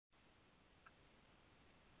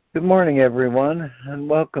Good morning, everyone, and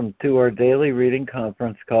welcome to our daily reading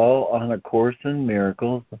conference call on A Course in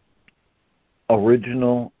Miracles,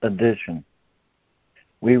 Original Edition.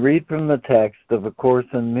 We read from the text of A Course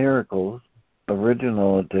in Miracles,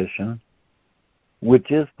 Original Edition,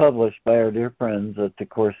 which is published by our dear friends at the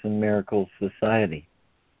Course in Miracles Society.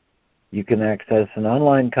 You can access an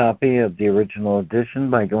online copy of the original edition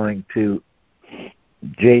by going to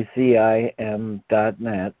jcim.net,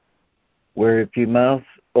 where if you mouse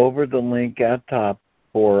over the link at top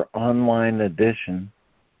for online edition,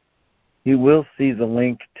 you will see the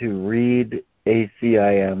link to read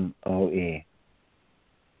ACIMOE.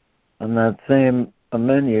 On that same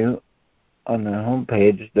menu on the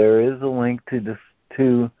homepage, there is a link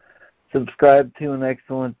to subscribe to an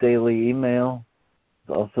excellent daily email.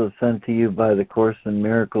 It's also sent to you by the Course in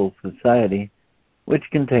Miracles Society, which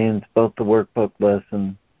contains both the workbook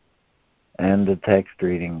lesson and the text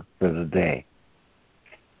reading for the day.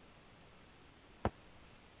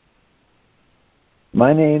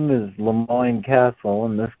 My name is Lemoyne Castle,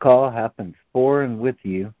 and this call happens for and with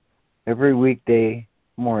you every weekday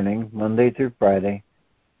morning, Monday through Friday,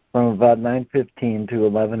 from about 9:15 to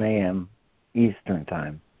 11 a.m. Eastern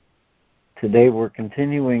Time. Today we're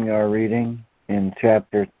continuing our reading in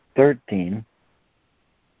Chapter 13,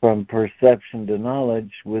 From Perception to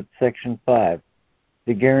Knowledge, with Section 5,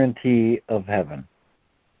 The Guarantee of Heaven.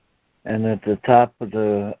 And at the top of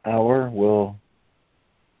the hour, we'll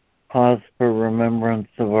pause for remembrance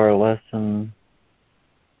of our lesson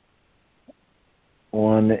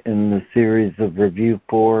 1 in the series of Review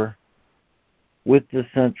 4, with the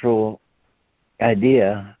central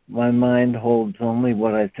idea, my mind holds only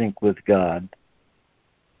what I think with God.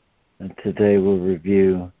 And today we'll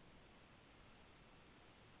review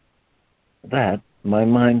that, my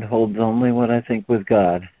mind holds only what I think with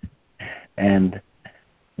God, and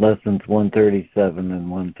lessons 137 and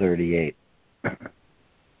 138.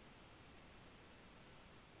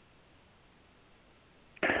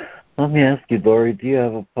 Let me ask you, Lori, do you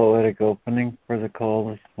have a poetic opening for the call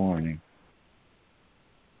this morning?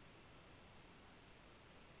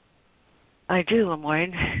 I do,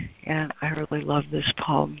 Lemoyne, and I really love this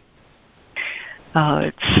poem.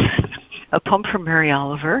 It's a poem from Mary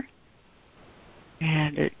Oliver,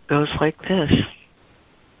 and it goes like this.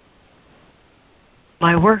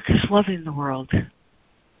 My work is loving the world.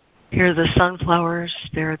 Here the sunflowers,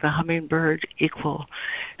 there the hummingbird, equal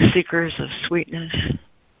seekers of sweetness.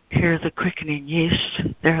 Here the quickening yeast,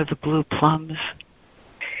 there the blue plums.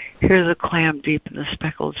 Here the clam deep in the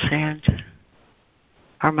speckled sand.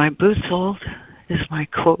 Are my boots old? Is my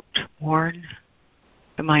coat worn?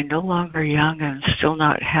 Am I no longer young and still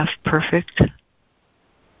not half perfect?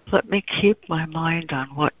 Let me keep my mind on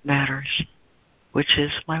what matters, which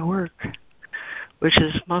is my work, which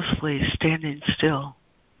is mostly standing still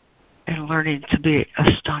and learning to be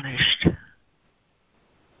astonished.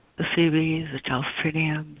 The phoebe, the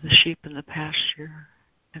delphinium, the sheep in the pasture,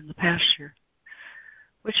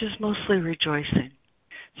 which is mostly rejoicing,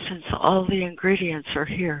 since all the ingredients are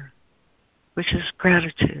here, which is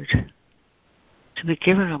gratitude, to be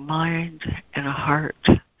given a mind and a heart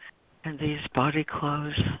and these body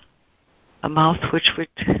clothes, a mouth with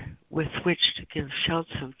which to give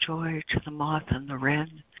shouts of joy to the moth and the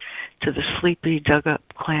wren, to the sleepy dug-up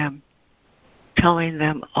clam, telling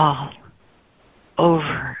them all,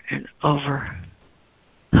 over and over,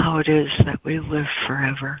 how it is that we live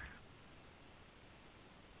forever.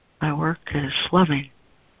 My work is loving.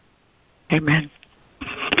 Amen.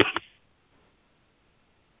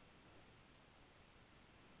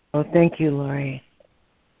 Oh, thank you, Lori.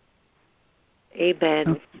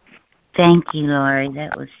 Amen. Thank you, Lori.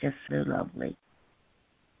 That was just so lovely.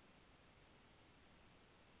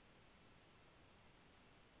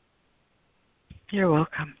 You're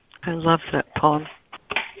welcome. I love that poem.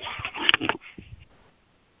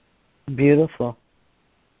 Beautiful.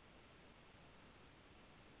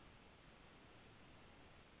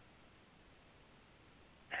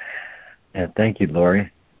 Yeah, thank you,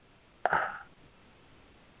 Lori.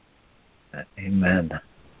 Amen.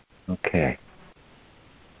 Okay.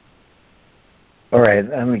 All right,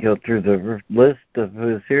 let me go through the list of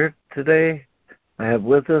who's here today. I have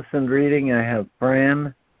with us in reading, I have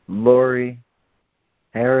Fran, Lori,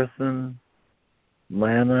 Harrison,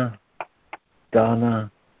 Lana,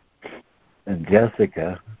 Donna, and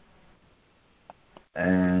Jessica.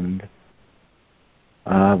 And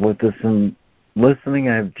with us in listening,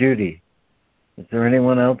 I have Judy. Is there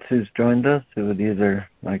anyone else who's joined us who would either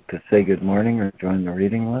like to say good morning or join the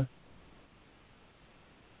reading list?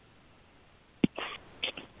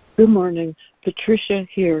 Good morning. Patricia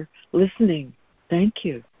here, listening. Thank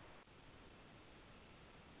you.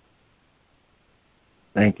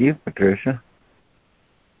 Thank you, Patricia.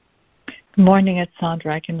 Good morning, it's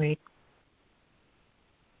Sandra. I can read.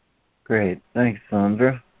 Great. Thanks,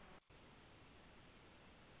 Sandra.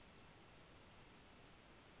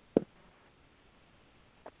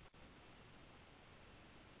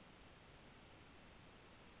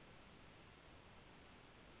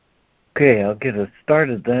 Okay, I'll get us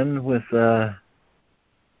started then with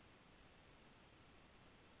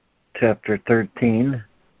chapter 13,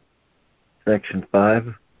 section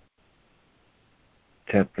 5.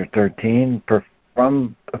 Chapter 13,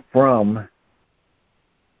 from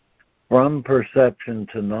perception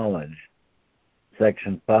to knowledge.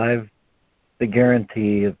 Section 5, the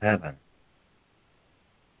guarantee of heaven.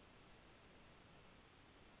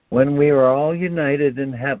 When we are all united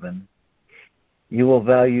in heaven, you will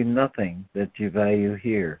value nothing that you value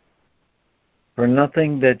here. For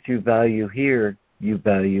nothing that you value here, you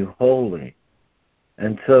value wholly,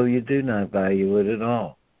 and so you do not value it at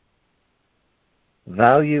all.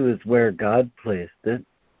 Value is where God placed it,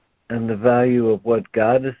 and the value of what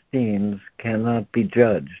God esteems cannot be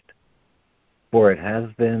judged, for it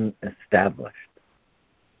has been established.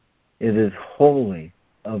 It is wholly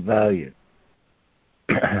of value.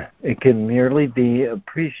 It can merely be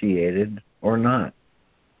appreciated or not.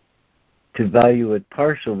 To value it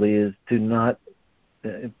partially is to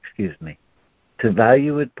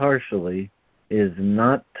value it partially is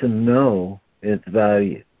not to know its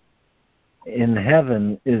value. In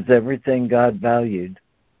heaven is everything God valued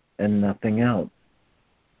and nothing else.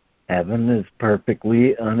 Heaven is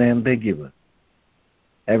perfectly unambiguous.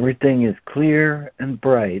 Everything is clear and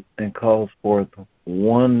bright and calls forth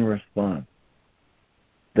one response.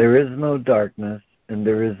 There is no darkness and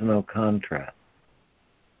there is no contrast.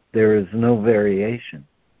 There is no variation.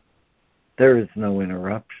 There is no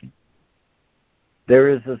interruption. There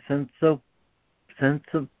is a sense of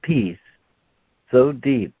peace so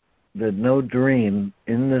deep that no dream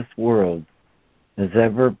in this world has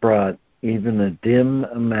ever brought even a dim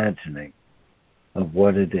imagining of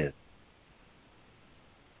what it is.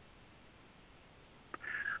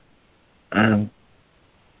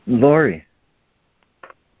 Lori.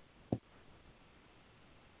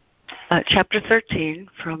 Chapter 13,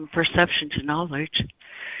 from perception to knowledge.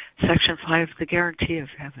 Section 5, the guarantee of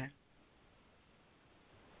heaven.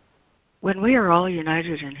 When we are all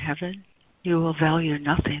united in heaven, you will value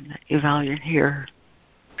nothing that you value here.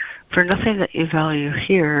 For nothing that you value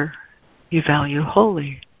here, you value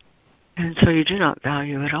wholly, and so you do not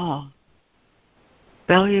value at all.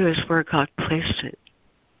 Value is where God placed it,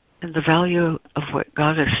 and the value of what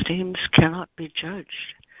God esteems cannot be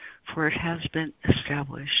judged, for it has been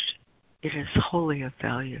established. It is wholly of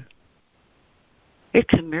value. It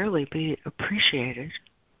can merely be appreciated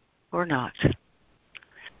or not.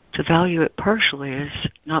 To value it partially is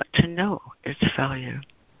not to know its value.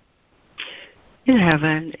 In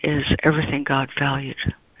heaven is everything God valued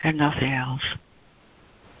and nothing else.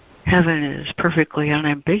 Heaven is perfectly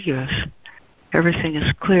unambiguous. Everything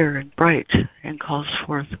is clear and bright and calls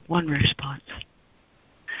forth one response.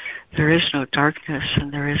 There is no darkness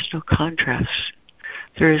and there is no contrast.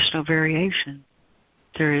 There is no variation.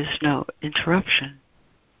 There is no interruption.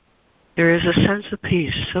 There is a sense of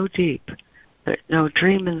peace so deep that no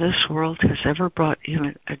dream in this world has ever brought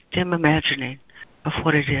even a dim imagining of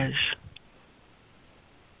what it is.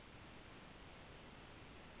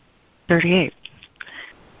 38.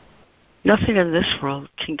 Nothing in this world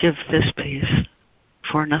can give this peace,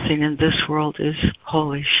 for nothing in this world is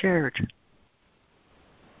wholly shared.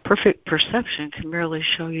 Perfect perception can merely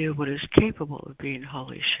show you what is capable of being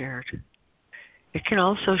wholly shared. It can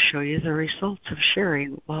also show you the results of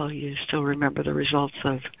sharing while you still remember the results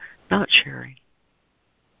of not sharing.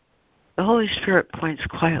 The Holy Spirit points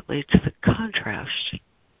quietly to the contrast,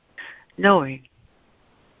 knowing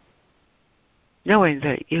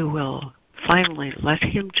that you will finally let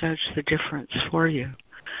Him judge the difference for you,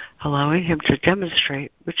 allowing Him to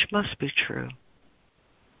demonstrate which must be true.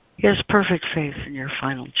 He has perfect faith in your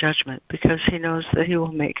final judgment because He knows that He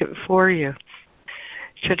will make it for you.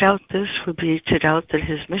 To doubt this would be to doubt that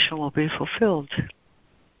His mission will be fulfilled.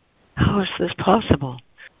 How is this possible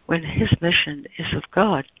when His mission is of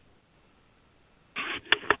God?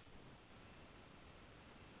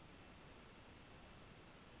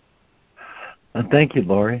 Thank you,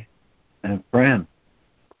 Lori. And Fran.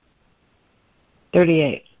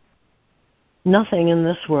 38. Nothing in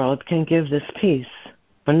this world can give this peace,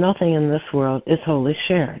 for nothing in this world is wholly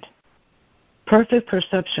shared. Perfect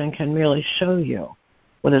perception can merely show you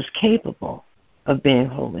what is capable of being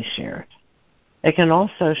wholly shared. It can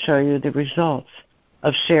also show you the results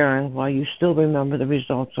of sharing while you still remember the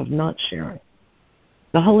results of not sharing.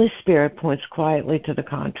 The Holy Spirit points quietly to the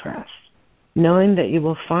contrast, knowing that you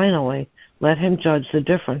will finally let him judge the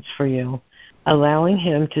difference for you, allowing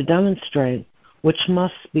him to demonstrate which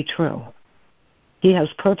must be true. He has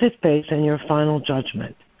perfect faith in your final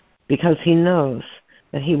judgment because he knows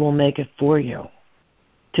that he will make it for you.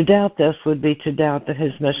 To doubt this would be to doubt that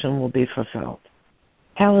his mission will be fulfilled.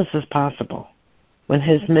 How is this possible when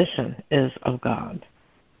his mission is of God?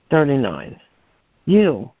 39.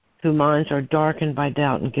 You, whose minds are darkened by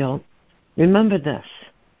doubt and guilt, remember this.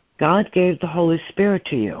 God gave the Holy Spirit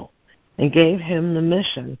to you and gave him the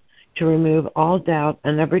mission to remove all doubt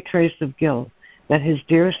and every trace of guilt that his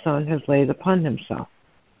dear Son has laid upon himself.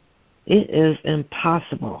 It is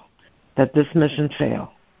impossible that this mission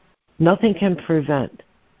fail. Nothing can prevent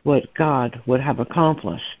what God would have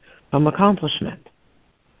accomplished from accomplishment.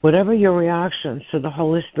 Whatever your reactions to the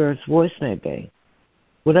Holy Spirit's voice may be,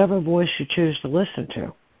 whatever voice you choose to listen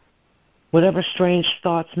to, whatever strange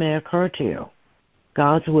thoughts may occur to you,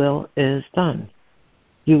 God's will is done.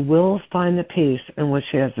 You will find the peace in which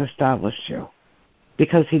he has established you,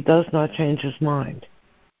 because he does not change his mind.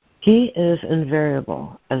 He is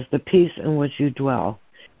invariable as the peace in which you dwell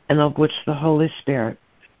and of which the Holy Spirit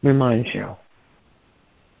reminds you.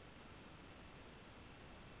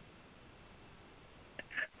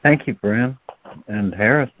 Thank you, Bren and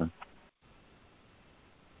Harrison.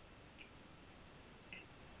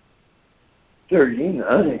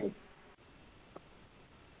 39.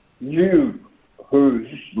 You whose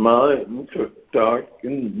minds are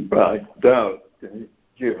darkened by doubt and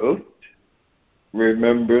guilt,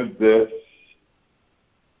 remember this.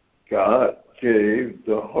 God gave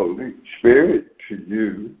the Holy Spirit to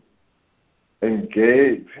you and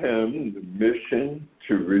gave him the mission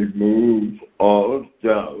to remove all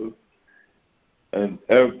doubt and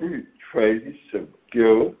every trace of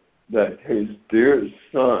guilt that his dear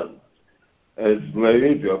Son has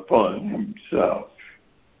laid upon himself.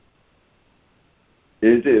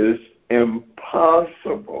 It is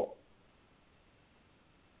impossible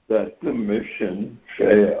that the mission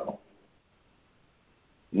fail.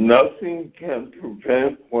 Nothing can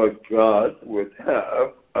prevent what God would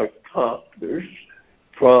have accomplished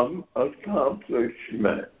from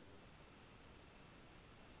accomplishment.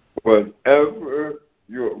 Whatever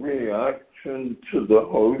your reaction to the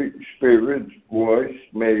Holy Spirit's voice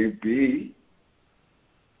may be,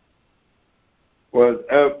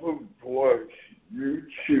 whatever voice you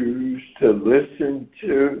choose to listen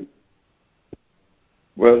to,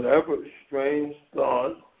 whatever strange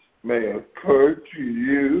thoughts may occur to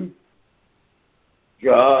you,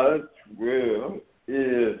 God's will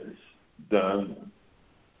is done.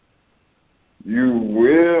 You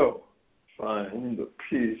will find the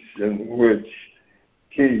peace in which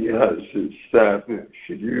he has established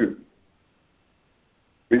you,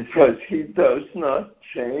 because he does not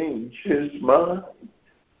change his mind.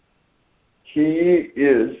 He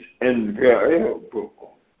is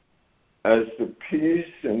invariable as the peace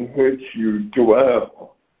in which you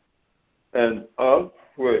dwell and of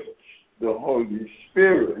which the Holy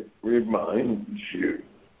Spirit reminds you.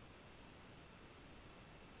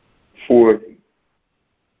 40.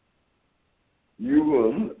 You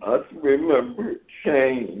will not remember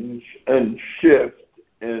change and shift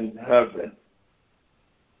in heaven.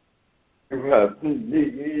 You have the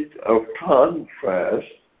need of contrast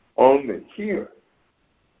only here.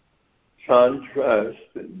 Contrast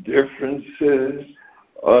and differences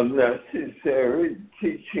are necessary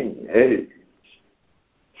teaching aids,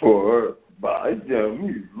 for by them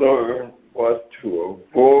you learn what to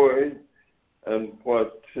avoid and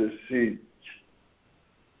what to seek.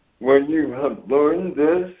 When you have learned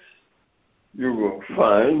this, you will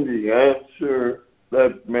find the answer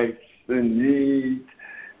that makes the need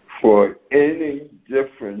for any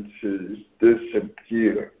differences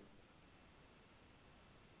disappear.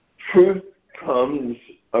 Truth comes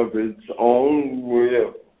of its own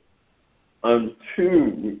will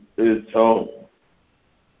unto its own.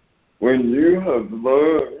 When you have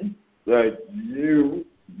learned that you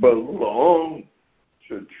belong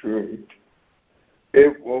to truth,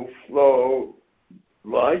 it will flow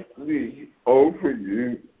lightly over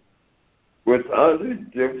you without a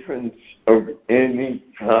difference of any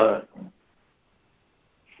kind.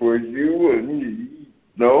 For you will need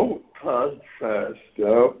no contrast to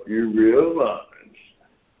help you realize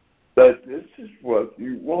that this is what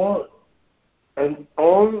you want, and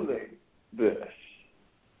only this.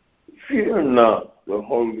 Fear not, the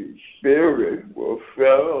Holy Spirit will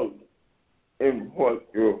fill in what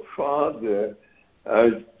your Father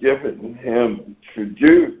has given him to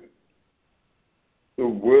do. The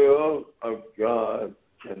will of God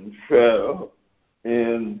can fail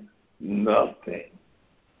in nothing.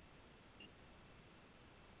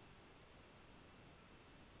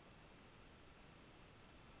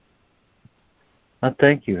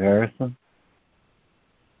 Thank you, Harrison.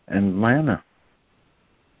 And Lana.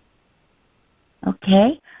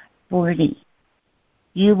 Okay. 40.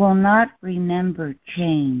 You will not remember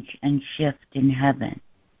change and shift in heaven.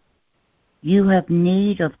 You have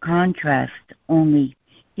need of contrast only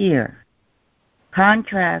here.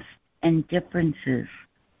 Contrast and differences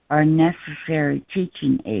are necessary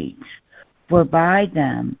teaching aids, for by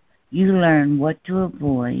them you learn what to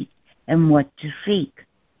avoid and what to seek.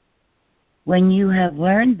 When you have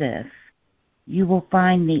learned this, you will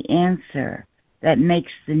find the answer that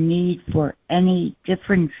makes the need for any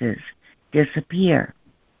differences disappear.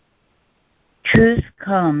 Truth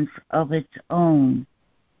comes of its own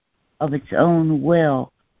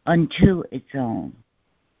will unto its own.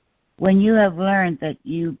 When you have learned that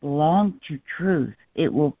you belong to truth,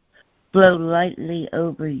 it will flow lightly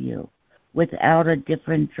over you without a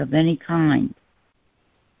difference of any kind.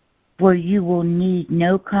 For you will need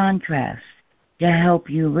no contrast to help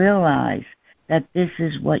you realize that this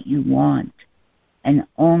is what you want, and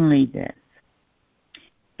only this.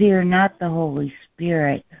 Fear not, the Holy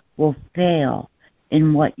Spirit will fail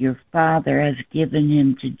in what your Father has given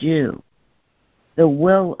him to do. The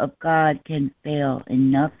will of God can fail in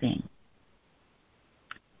nothing.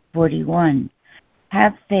 41.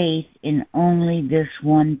 Have faith in only this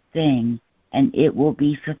one thing, and it will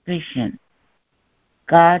be sufficient.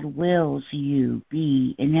 God wills you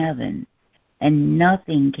be in heaven, and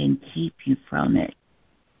nothing can keep you from it,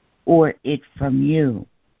 or it from you.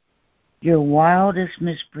 Your wildest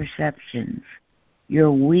misperceptions,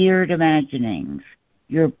 your weird imaginings,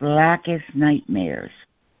 your blackest nightmares,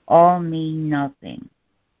 all mean nothing.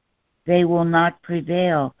 They will not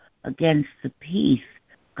prevail against the peace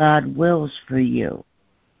God wills for you.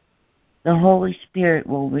 The Holy Spirit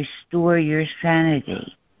will restore your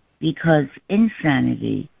sanity, because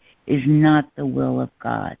insanity is not the will of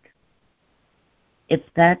God. If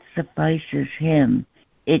that suffices him,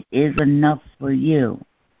 it is enough for you.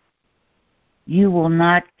 You will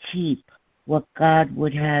not keep what God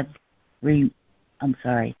would have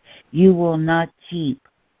You will not keep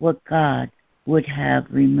what God would have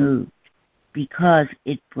removed, because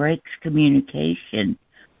it breaks communication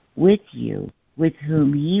with you, with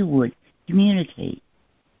whom he would communicate.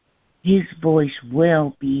 His voice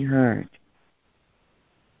will be heard.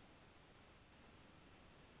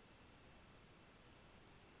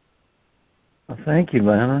 Well, thank you,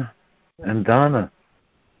 Lana. And Donna.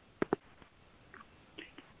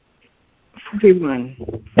 41.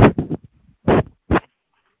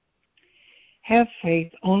 Have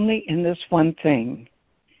faith only in this one thing,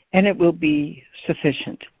 and it will be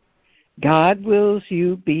sufficient. God wills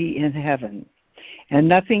you be in heaven, and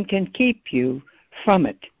nothing can keep you from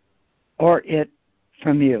it, or it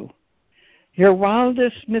from you. Your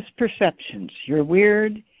wildest misperceptions, your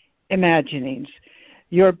weird imaginings,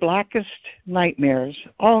 your blackest nightmares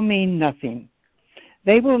all mean nothing.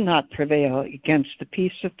 They will not prevail against the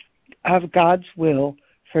peace of God's will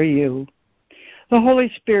for you. The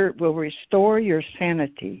Holy Spirit will restore your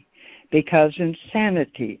sanity, because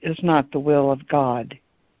insanity is not the will of God.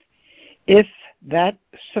 If that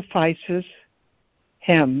suffices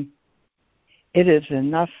him, it is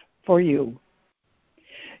enough for you.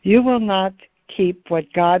 You will not keep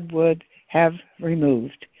what God would have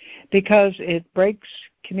removed, because it breaks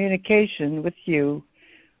communication with you,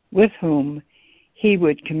 with whom he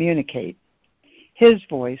would communicate. His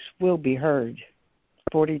voice will be heard.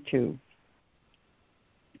 42.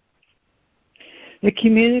 The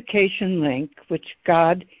communication link which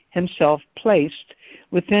God himself placed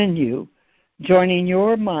within you, joining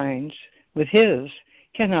your minds with his,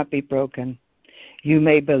 cannot be broken. You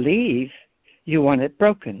may believe you want it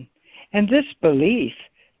broken, and this belief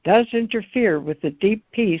does interfere with the deep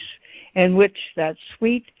peace in which that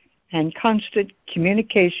sweet and constant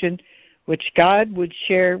communication which God would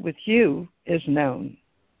share with you is known.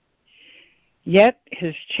 Yet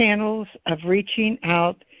his channels of reaching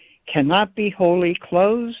out cannot be wholly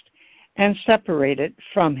closed and separated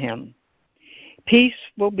from him. Peace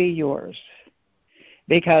will be yours,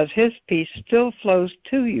 because his peace still flows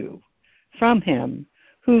to you from him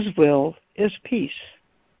whose will is peace.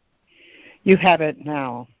 You have it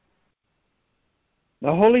now.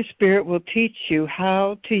 The Holy Spirit will teach you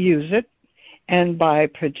how to use it, and by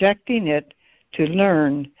projecting it, to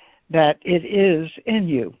learn that it is in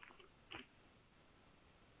you.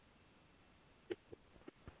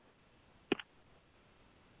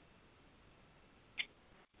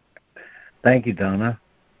 Thank you, Donna.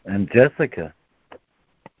 And Jessica.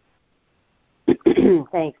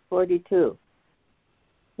 Thanks. 42.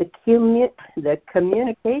 The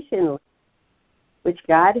communication which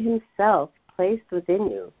God himself placed within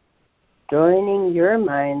you, joining your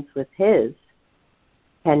minds with His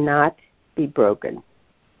cannot be broken.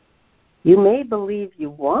 You may believe you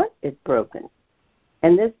want it broken,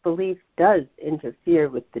 and this belief does interfere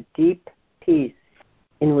with the deep peace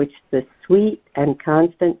in which the sweet and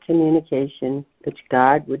constant communication which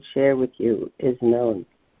God would share with you is known.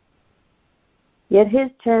 Yet His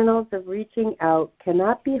channels of reaching out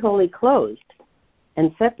cannot be wholly closed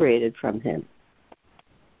and separated from Him.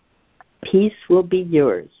 Peace will be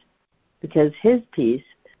yours, because His peace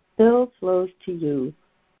still flows to you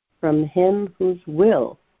from Him whose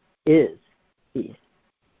will is peace.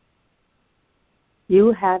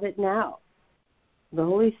 You have it now. The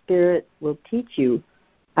Holy Spirit will teach you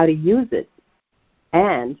how to use it,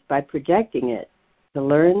 and by projecting it, to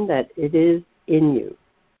learn that it is in you.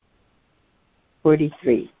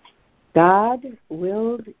 43. God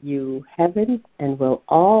willed you heaven and will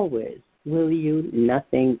always will you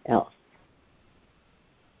nothing else.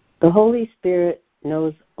 The Holy Spirit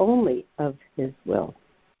knows only of His will.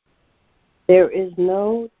 There is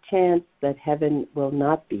no chance that heaven will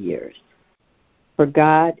not be yours, for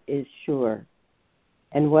God is sure,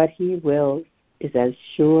 and what He wills is as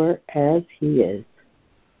sure as He is.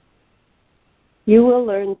 You will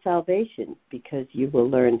learn salvation because you will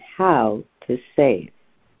learn how to save.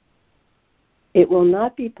 It will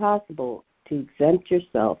not be possible to exempt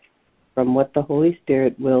yourself from what the Holy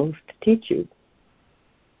Spirit wills to teach you.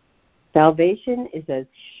 Salvation is as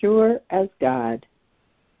sure as God.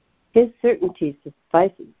 His certainty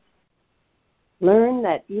suffices. Learn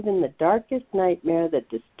that even the darkest nightmare that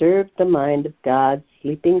disturbed the mind of God's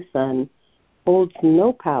sleeping Son holds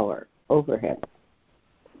no power over him.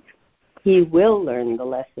 He will learn the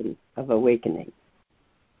lesson of awaking.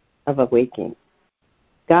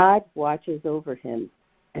 God watches over him,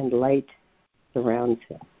 and light surrounds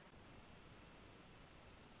him.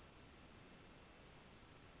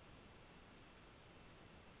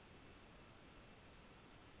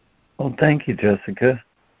 Well, thank you, Jessica.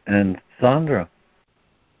 And Sandra.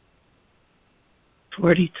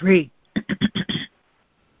 43.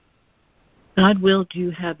 God willed you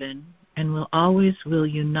heaven and will always will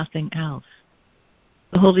you nothing else.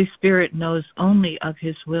 The Holy Spirit knows only of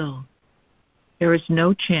His will. There is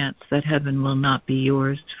no chance that heaven will not be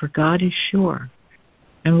yours, for God is sure,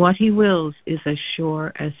 and what He wills is as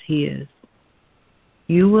sure as He is.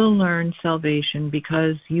 You will learn salvation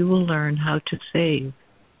because you will learn how to save.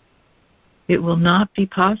 It will not be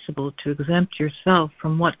possible to exempt yourself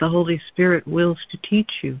from what the Holy Spirit wills to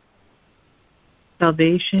teach you.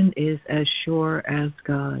 Salvation is as sure as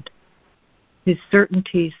God. His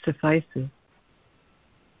certainty suffices.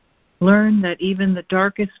 Learn that even the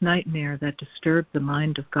darkest nightmare that disturbed the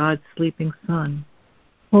mind of God's sleeping Son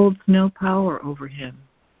holds no power over him.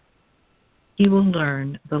 He will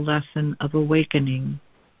learn the lesson of awakening.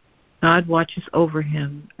 God watches over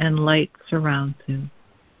him, and light surrounds him.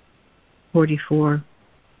 44.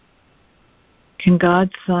 Can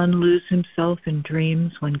God's Son lose himself in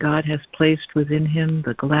dreams when God has placed within him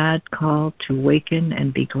the glad call to waken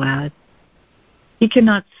and be glad? He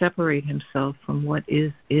cannot separate himself from what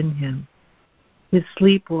is in him. His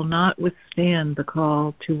sleep will not withstand the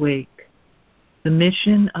call to wake. The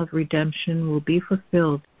mission of redemption will be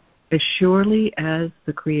fulfilled as surely as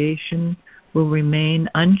the creation will remain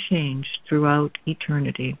unchanged throughout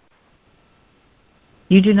eternity.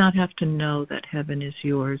 You do not have to know that heaven is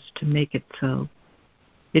yours to make it so.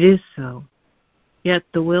 It is so. Yet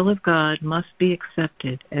the will of God must be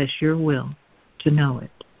accepted as your will to know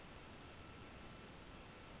it.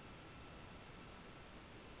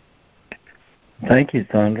 Thank you,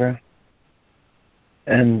 Sandra.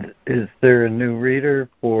 And is there a new reader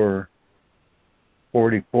for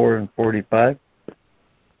 44 and 45?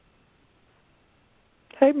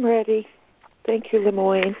 I'm ready. Thank you,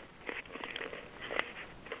 Lemoyne.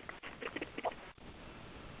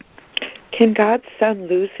 Can God's Son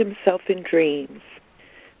lose himself in dreams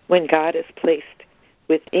when God has placed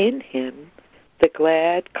within him the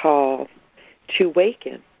glad call to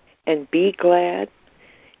waken and be glad?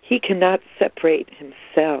 He cannot separate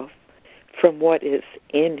himself from what is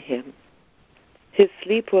in him. His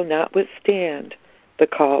sleep will not withstand the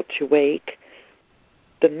call to wake.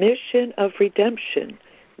 The mission of redemption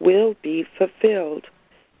will be fulfilled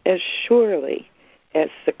as surely as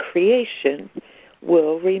the creation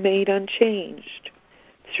will remain unchanged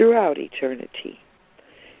throughout eternity.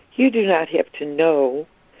 You do not have to know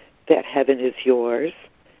that heaven is yours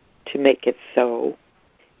to make it so.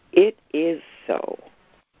 It is so.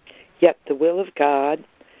 Yet the will of God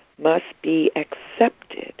must be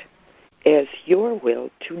accepted as your will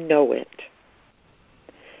to know it.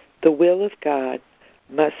 The will of God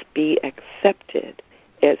must be accepted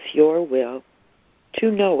as your will,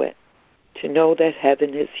 to know it, to know that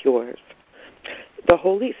heaven is yours. The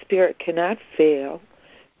Holy Spirit cannot fail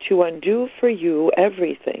to undo for you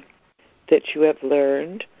everything that you have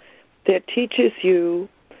learned that teaches you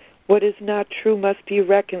what is not true must be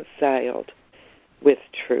reconciled with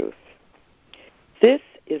truth. This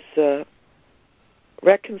is the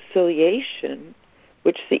reconciliation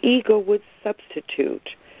which the ego would substitute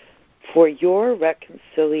for your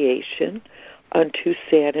reconciliation unto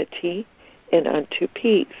sanity and unto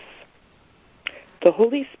peace. The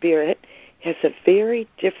Holy Spirit has a very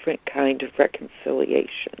different kind of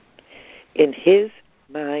reconciliation in His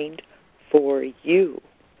mind for you,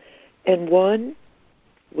 and one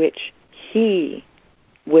which He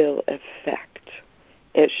will effect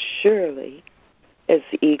as surely as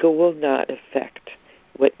the ego will not effect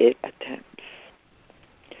what it attempts.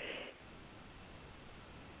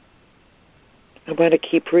 I want to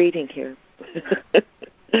keep reading here.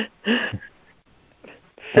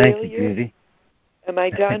 Thank you, Judy. Am I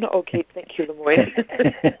done? Okay, thank you, Lemoyne.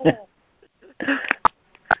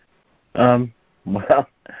 Well,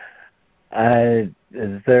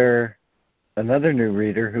 is there another new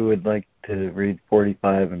reader who would like to read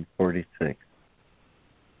 45 and 46?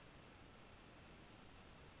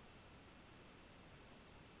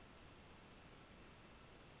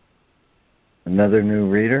 Another new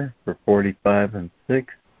reader for 45 and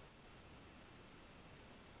 6?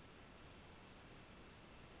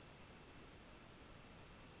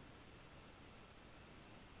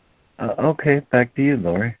 Okay, back to you,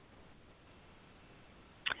 Lori.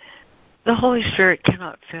 The Holy Spirit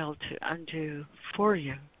cannot fail to undo for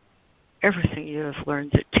you everything you have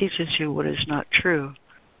learned that teaches you what is not true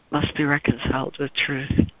must be reconciled with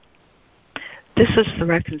truth. This is the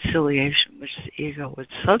reconciliation which the ego would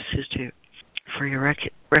substitute for your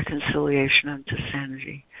reconciliation unto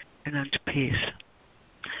sanity and unto peace.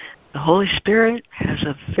 The Holy Spirit has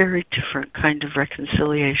a very different kind of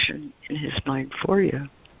reconciliation in His mind for you,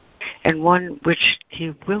 and one which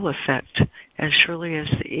He will effect as surely as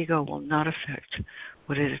the ego will not effect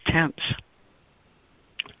what it attempts.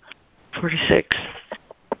 46.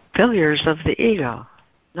 Failures of the ego,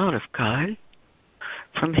 not of God.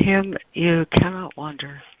 From Him you cannot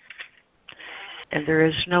wander, and there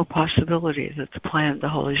is no possibility that the plan the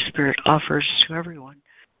Holy Spirit offers to everyone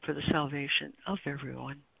for the salvation of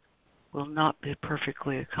everyone will not be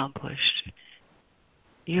perfectly accomplished.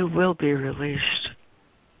 You will be released,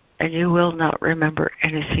 and you will not remember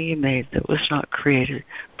anything you made that was not created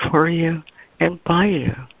for you and by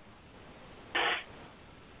you.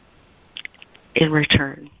 In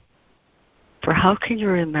return, for how can you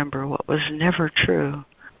remember what was never true,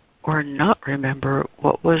 or not remember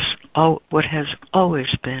what has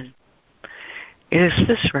always been? It is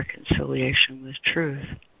this reconciliation with truth,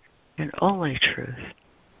 and only truth,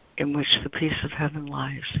 in which the peace of heaven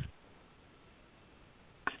lies.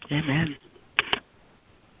 Amen.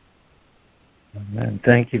 Amen.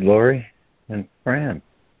 Thank you, Lori and Fran.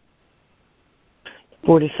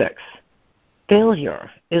 46. Failure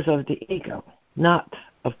is of the ego, not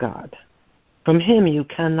of God. From Him you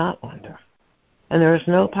cannot wander, and there is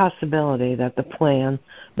no possibility that the plan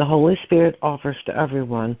the Holy Spirit offers to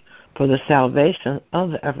everyone for the salvation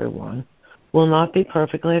of everyone will not be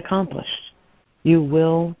perfectly accomplished. You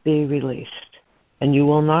will be released, and you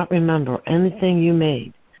will not remember anything you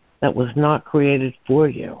made that was not created for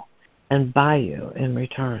you and by you in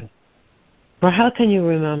return. For how can you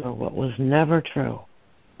remember what was never true,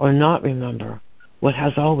 or not remember what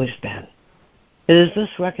has always been? It is this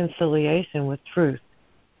reconciliation with truth,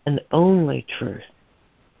 and only truth,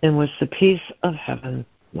 in which the peace of heaven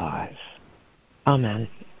lies. Amen.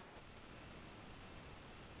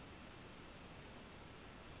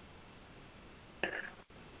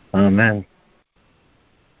 Amen.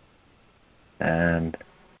 And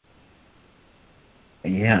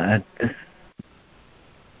yeah,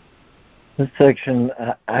 this section,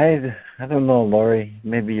 I don't know, Lori,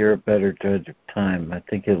 maybe you're a better judge of time. I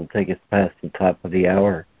think it'll take us past the top of the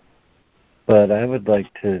hour. But I would like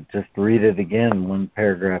to just read it again, one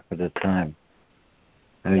paragraph at a time.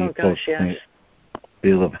 How you folks yes.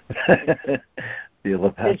 feel about that?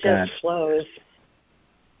 It just flows.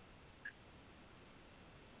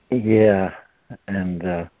 Yeah,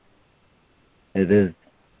 and it's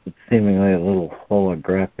seemingly a little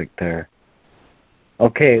holographic there.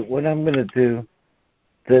 Okay, what I'm going to do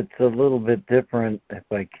that's a little bit different, if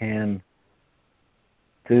I can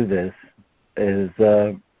do this, is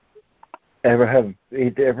have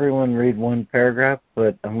everyone read one paragraph,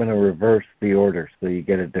 but I'm going to reverse the order so you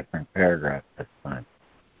get a different paragraph this time.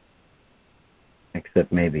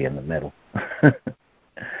 Except maybe in the middle.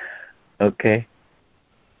 Okay.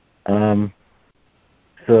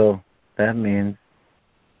 So that means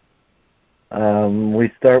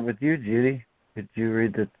we start with you, Judy. Could you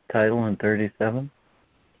read the title in 37?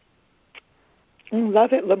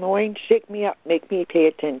 Love it, Lemoyne. Shake me up. Make me pay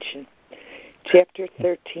attention. Chapter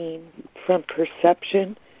 13, From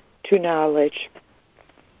Perception to Knowledge.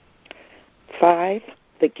 5,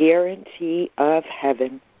 The Guarantee of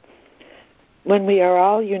Heaven. When we are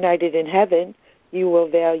all united in heaven, you will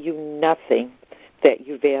value nothing that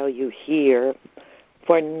you value here.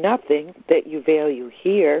 For nothing that you value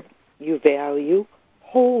here, you value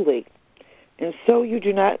wholly. And so you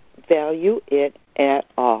do not value it at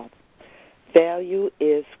all. Value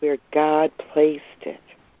is where God placed it.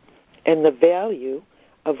 And the value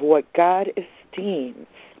of what God esteems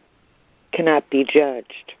cannot be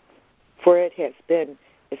judged, for it has been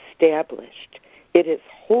established. It is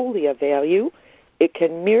wholly a value. It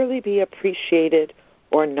can merely be appreciated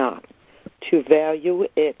or not. To value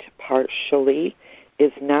it partially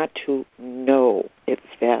is not to know its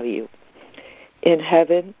value. In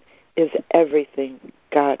heaven is everything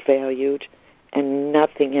God valued and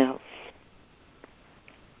nothing else.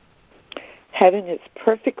 Heaven is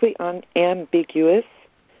perfectly unambiguous.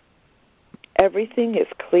 Everything is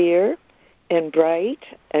clear and bright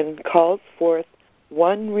and calls forth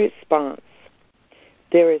one response.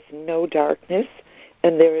 There is no darkness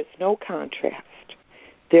and there is no contrast.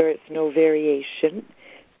 There is no variation.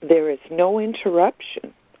 There is no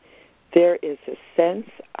interruption. There is a sense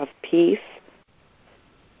of peace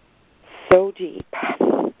so deep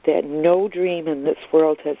that no dream in this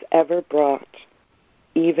world has ever brought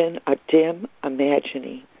even a dim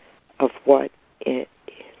imagining of what it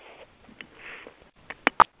is.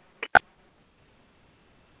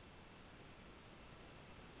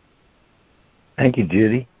 Thank you,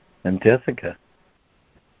 Judy. And Jessica.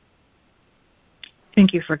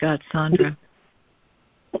 Thank you for God, Sandra.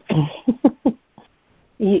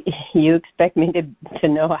 You expect me to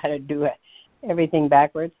know how to do everything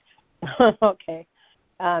backwards? Okay.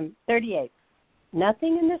 38.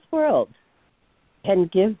 Nothing in this world can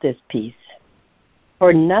give this peace,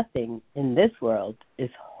 for nothing in this world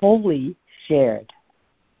is wholly shared.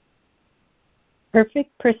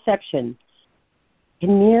 Perfect perception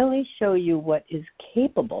can merely show you what is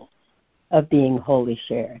capable of being wholly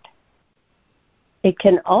shared. It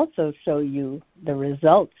can also show you the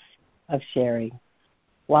results of sharing,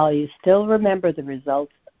 while you still remember the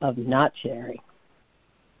results of not sharing.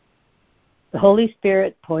 The Holy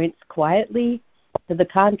Spirit points quietly to the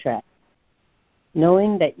contrast,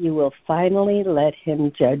 knowing that you will finally let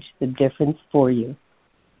Him judge the difference for you,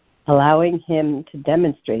 allowing Him to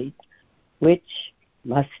demonstrate which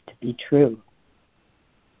must be true.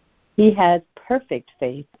 He has perfect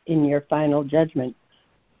faith in your final judgment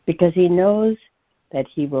because He knows that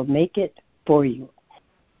He will make it for you.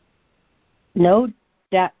 No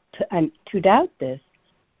doubt, to doubt this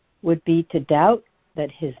would be to doubt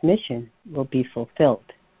that His mission will be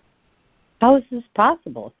fulfilled. How is this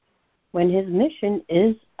possible when His mission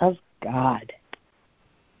is of God?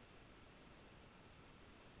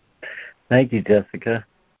 Thank you, Jessica.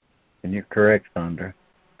 And you're correct, Sandra.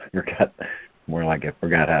 More like I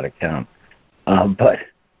forgot how to count. But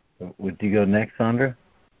would you go next, Sandra?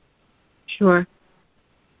 Sure.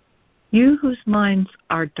 You whose minds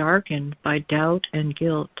are darkened by doubt and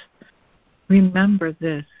guilt, remember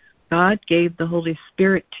this. God gave the Holy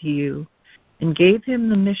Spirit to you and gave Him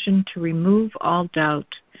the mission to remove all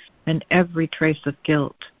doubt and every trace of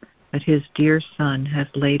guilt that His dear Son has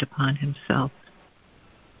laid upon Himself.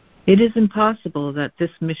 It is impossible that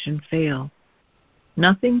this mission fail.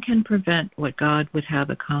 Nothing can prevent what God would have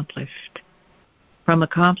accomplished from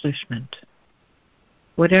accomplishment.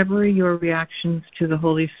 Whatever your reactions to the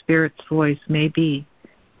Holy Spirit's voice may be,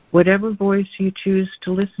 whatever voice you choose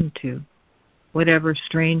to listen to, whatever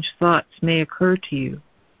strange thoughts may occur to you,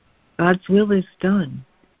 God's will is done.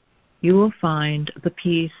 You will find the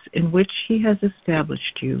peace in which He has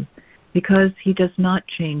established you because He does not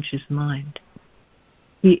change His mind.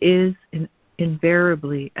 He is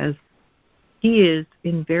invariable as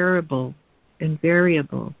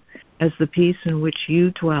the peace in which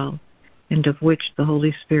you dwell and of which the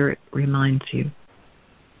Holy Spirit reminds you.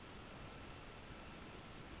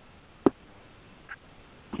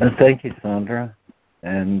 Thank you, Sandra.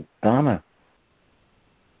 And Donna.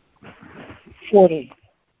 40.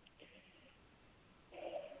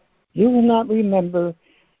 You will not remember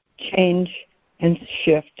change and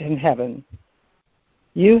shift in heaven.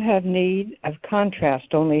 You have need of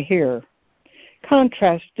contrast only here.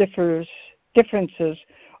 Contrast differences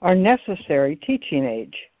are necessary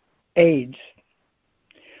teaching aids.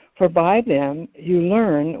 For by them you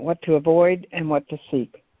learn what to avoid and what to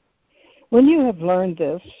seek. When you have learned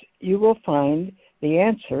this, you will find the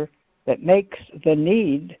answer that makes the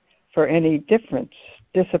need for any difference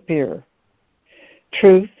disappear.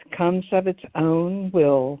 Truth comes of its own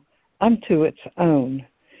will unto its own.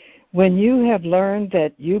 When you have learned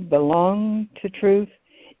that you belong to truth,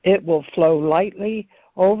 it will flow lightly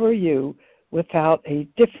over you without a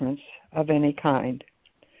difference of any kind.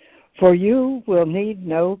 For you will need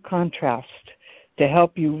no contrast to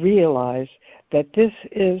help you realize that this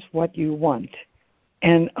is what you want,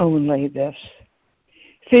 and only this.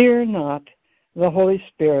 Fear not, the Holy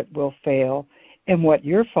Spirit will fail in what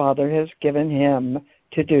your Father has given him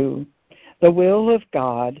to do. The will of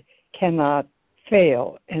God cannot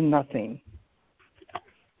fail in nothing.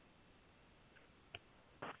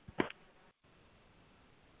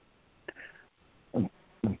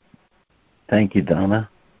 Thank you, Donna.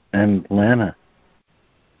 And Lana.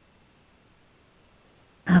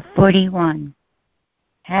 41.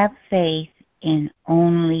 Have faith in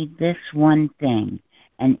only this one thing,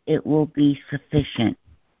 and it will be sufficient.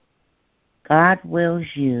 God wills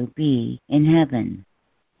you be in heaven,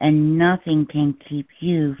 and nothing can keep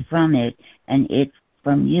you from it and it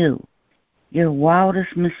from you. Your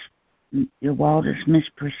wildest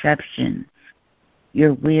misperceptions,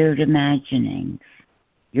 your weird imaginings,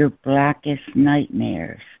 your blackest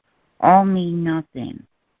nightmares, all mean nothing.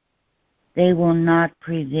 They will not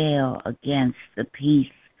prevail against the peace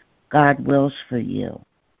God wills for you.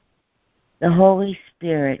 The Holy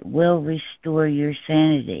Spirit will restore your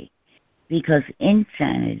sanity, because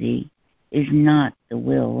insanity is not the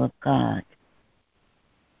will of God.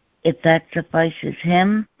 If that suffices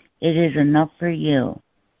him, it is enough for you.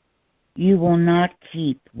 You will not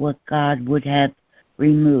keep what God would have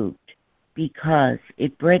removed, because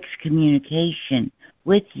it breaks communication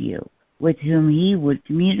with you, with whom he would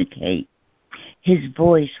communicate. His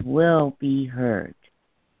voice will be heard.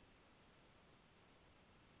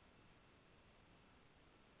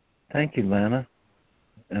 Thank you, Lana.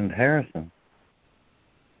 And Harrison.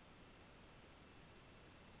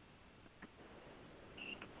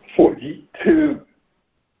 "42.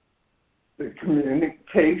 The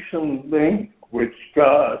communication link which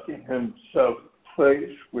God himself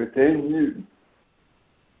placed within you,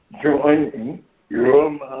 joining your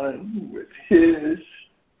mind with his,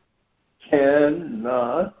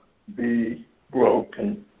 cannot be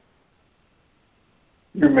broken.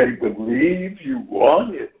 You may believe you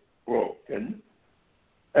want it broken,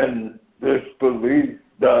 and this belief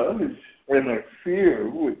does interfere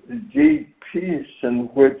with the deep peace in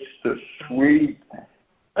which the sweet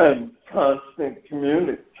and constant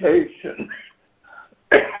communication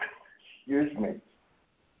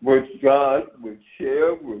which God would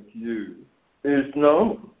share with you is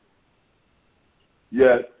known.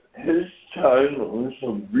 Yet his channels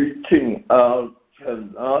of reaching out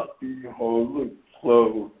cannot be wholly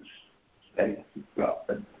closed, thank you,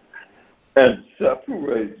 God, and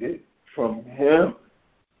separated from him.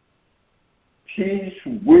 Peace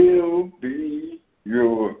will be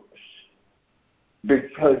yours,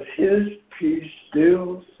 because his peace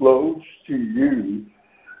still flows to you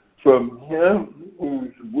from him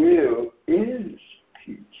whose will is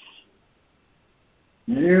peace.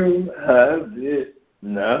 You have it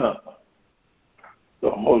now.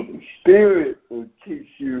 The Holy Spirit will teach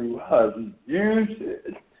you how to use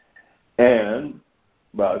it, and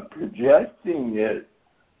by projecting it,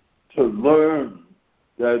 to learn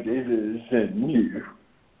that it is in you.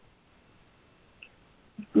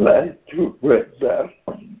 Glad to read that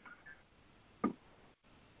one.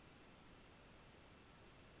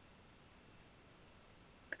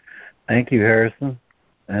 Thank you, Harrison.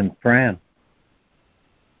 And Fran.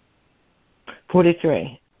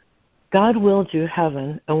 43. God willed you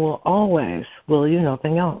heaven and will always will you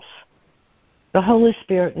nothing else. The Holy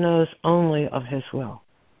Spirit knows only of his will.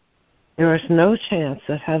 There is no chance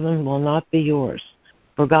that heaven will not be yours,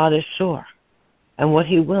 for God is sure, and what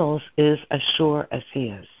he wills is as sure as he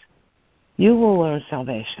is. You will learn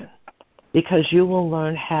salvation, because you will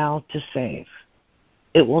learn how to save.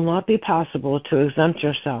 It will not be possible to exempt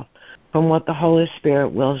yourself from what the Holy Spirit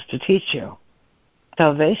wills to teach you.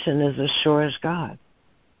 Salvation is as sure as God.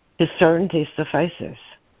 His certainty suffices.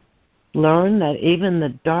 Learn that even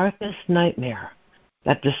the darkest nightmare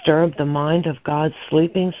that disturbed the mind of God's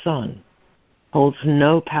sleeping Son holds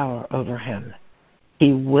no power over him.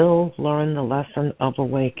 He will learn the lesson of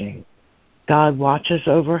awaking. God watches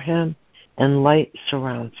over him, and light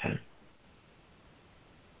surrounds him.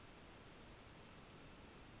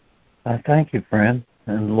 Thank you, Fran.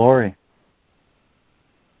 And Lori.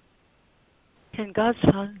 Can God's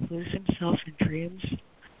Son lose himself in dreams?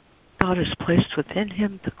 God has placed within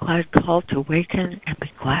him the glad call to awaken and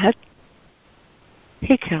be glad.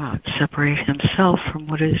 He cannot separate himself from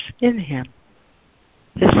what is in him.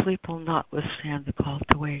 His sleep will not withstand the call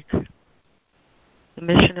to wake. The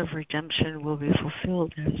mission of redemption will be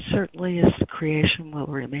fulfilled as certainly as the creation will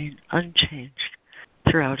remain unchanged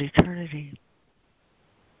throughout eternity.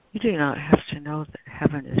 You do not have to know that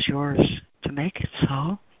heaven is yours to make it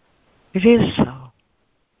so. It is so.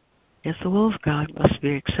 Yet the will of God must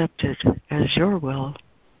be accepted as your will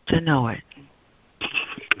to know it.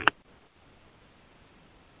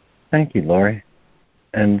 Thank you, Laurie.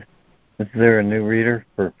 And is there a new reader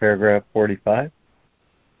for paragraph 45?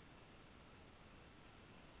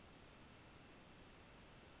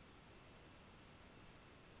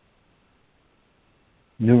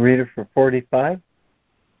 New reader for 45?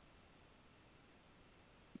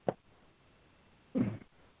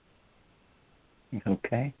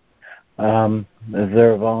 Okay. Is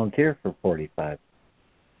there a volunteer for 45?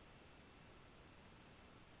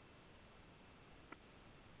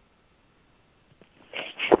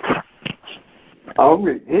 I'll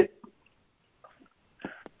read it.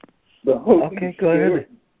 The Holy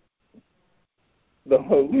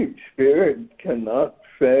Spirit cannot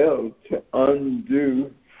fail to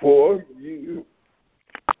undo for you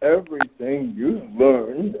everything you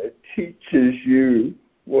learn that teaches you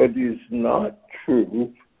what is not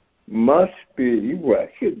true must be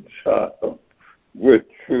reconciled with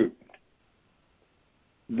truth.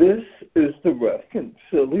 This is the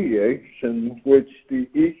reconciliation which the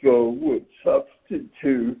ego would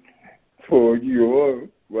substitute for your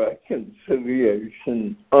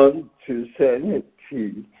reconciliation unto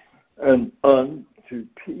sanity and unto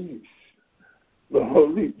peace. The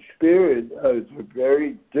Holy Spirit has a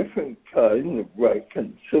very different kind of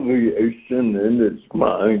reconciliation in his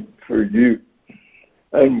mind for you,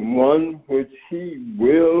 and one which he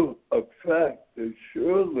will affect as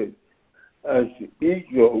surely as the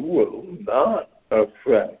ego will not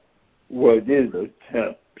affect what it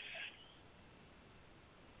attempts.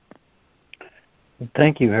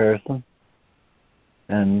 Thank you, Harrison.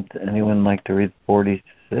 And anyone like to read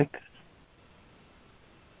 46?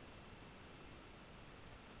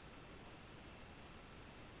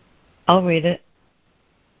 I'll read it.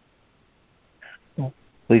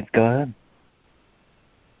 Please go ahead.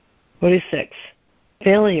 46.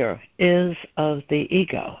 Failure is of the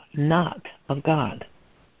ego, not of God.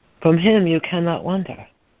 From him you cannot wonder,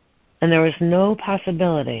 and there is no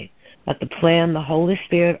possibility that the plan the Holy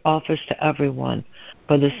Spirit offers to everyone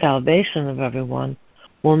for the salvation of everyone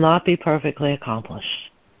will not be perfectly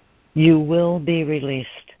accomplished. You will be released,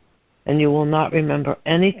 and you will not remember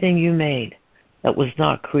anything you made that was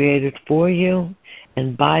not created for you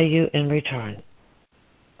and by you in return.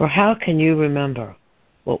 For how can you remember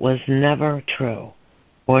what was never true,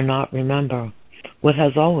 or not remember what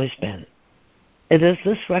has always been? It is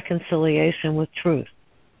this reconciliation with truth,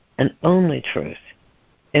 and only truth,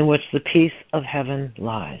 in which the peace of heaven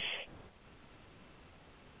lies.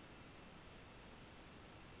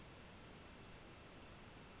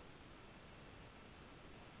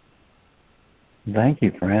 Thank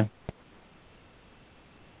you, Fran.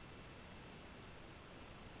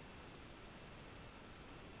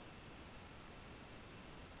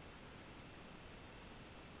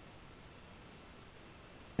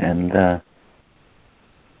 And,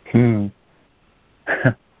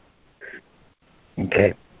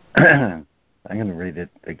 okay. I'm going to read it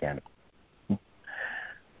again.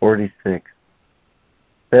 46.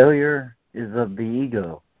 Failure is of the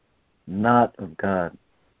ego, not of God.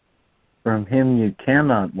 From him you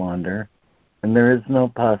cannot wander, and there is no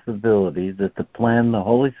possibility that the plan the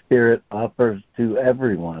Holy Spirit offers to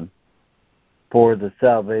everyone for the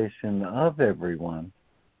salvation of everyone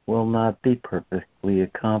will not be perfectly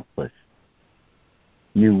accomplished.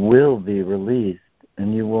 You will be released,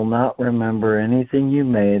 and you will not remember anything you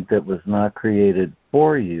made that was not created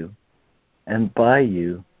for you and by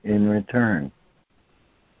you in return.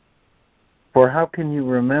 For how can you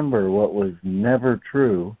remember what was never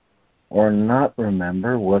true or not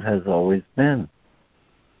remember what has always been?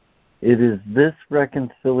 It is this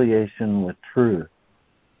reconciliation with truth,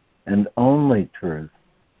 and only truth,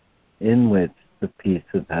 in which the peace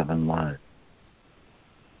of heaven lies.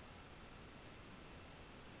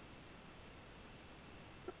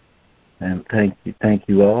 And thank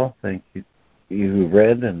you all. Thank you who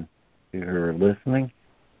read and you who are listening.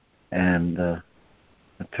 And I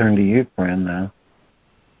turn to you, Fran, now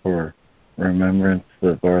for remembrance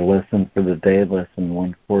of our lesson for the day, lesson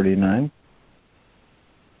 149.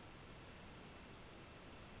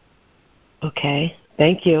 Okay,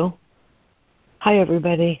 thank you. Hi,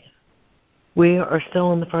 everybody. We are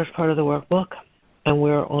still in the first part of the workbook, and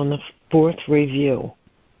we're on the fourth review.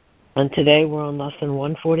 And today we're on lesson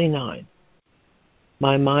 149.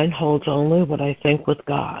 My mind holds only what I think with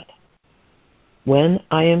God. When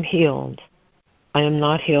I am healed, I am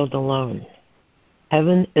not healed alone.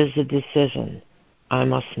 Heaven is a decision I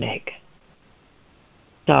must make.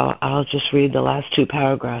 So I'll just read the last two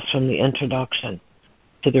paragraphs from the introduction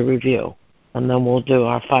to the review, and then we'll do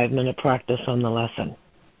our 5-minute practice on the lesson.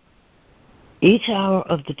 Each hour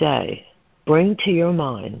of the day, bring to your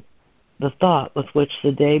mind the thought with which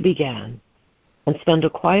the day began and spend a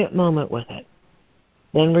quiet moment with it.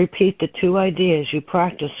 Then repeat the 2 ideas you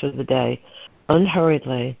practiced for the day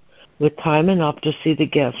unhurriedly with time enough to see the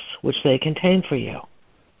gifts which they contain for you,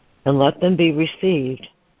 and let them be received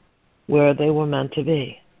where they were meant to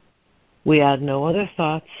be. We add no other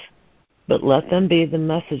thoughts, but let them be the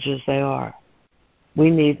messages they are.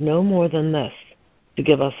 We need no more than this to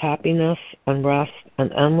give us happiness and rest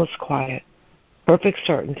and endless quiet, perfect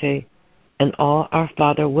certainty, and all our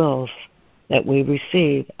Father wills that we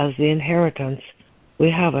receive as the inheritance we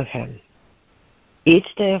have of Him. Each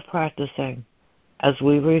day of practicing, as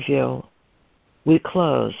we review, we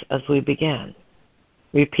close as we began,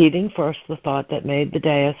 repeating first the thought that made the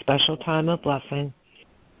day a special time of blessing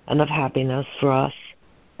and of happiness for us,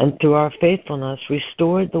 and through our faithfulness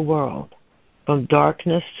restored the world from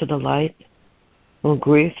darkness to the light, from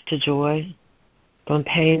grief to joy, from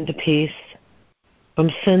pain to peace, from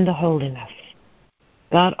sin to holiness.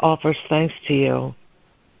 God offers thanks to you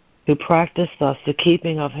who practice thus the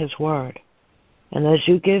keeping of His word. And as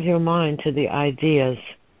you give your mind to the ideas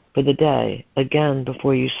for the day, again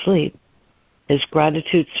before you sleep, His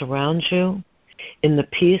gratitude surrounds you in the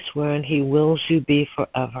peace wherein He wills you be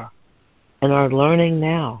forever, and are learning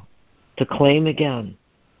now to claim again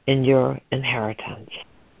in your inheritance.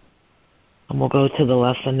 And we'll go to the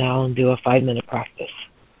lesson now and do a 5-minute practice.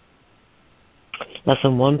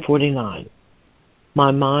 Lesson 149.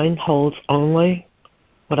 My mind holds only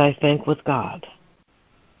what I think with God.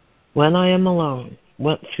 When I am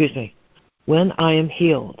when I am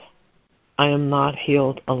healed, I am not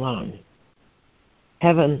healed alone.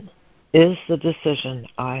 Heaven is the decision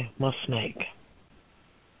I must make.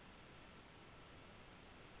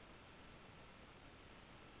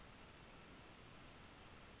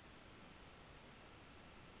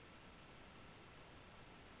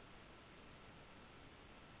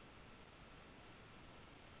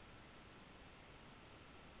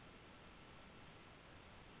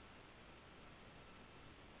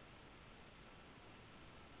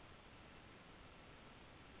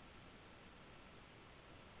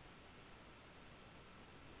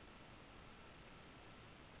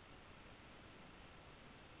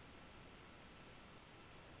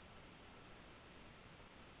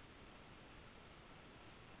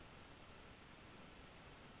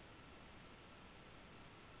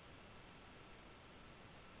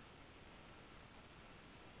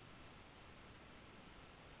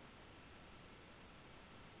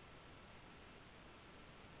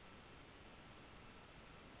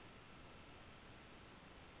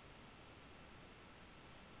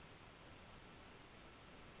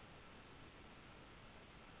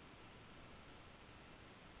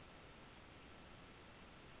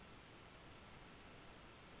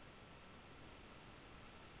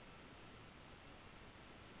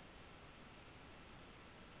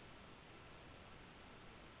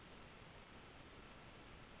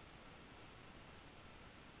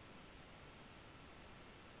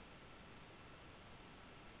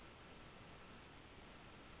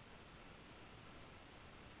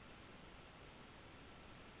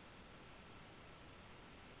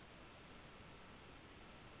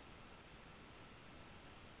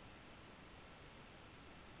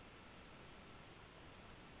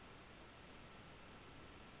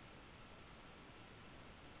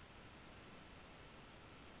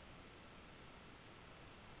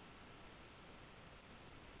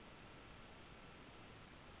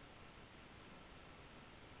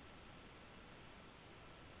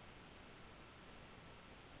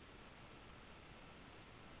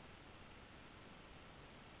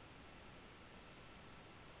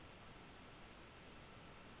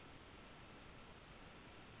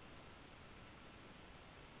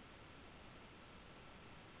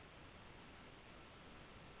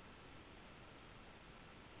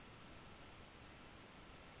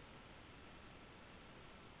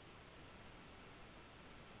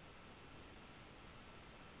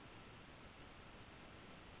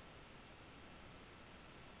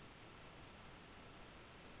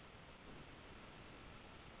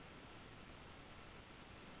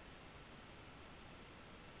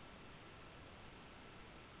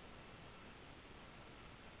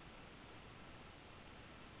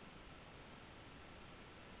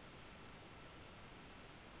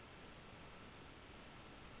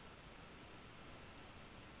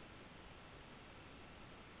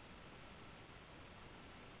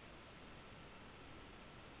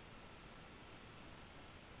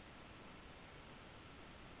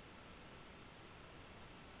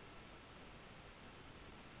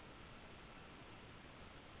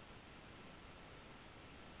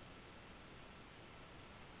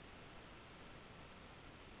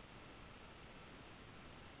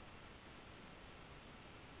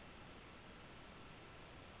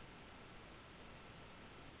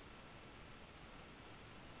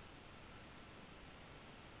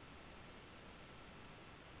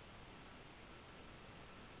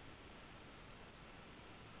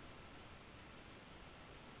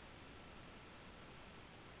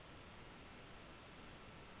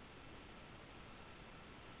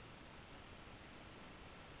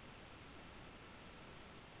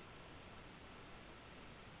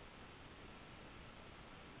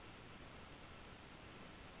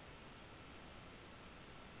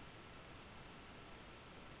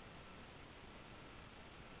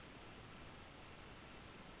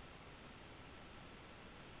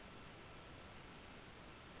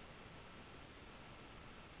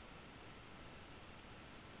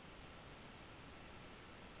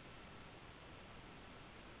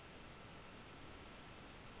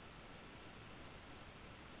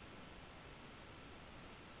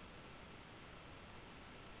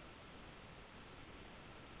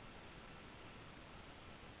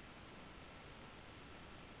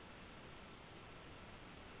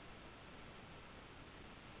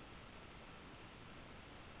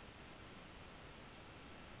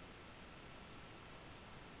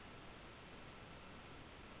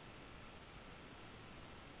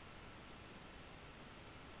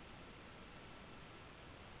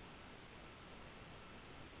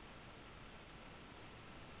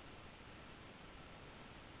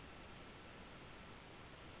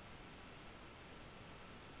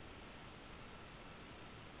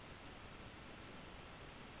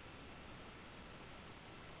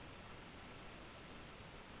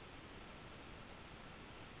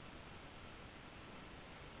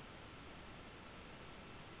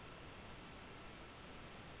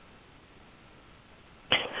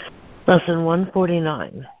 Lesson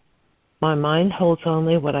 149. My mind holds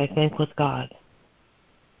only what I think with God.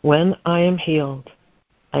 When I am healed,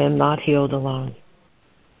 I am not healed alone.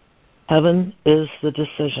 Heaven is the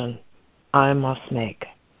decision I must make.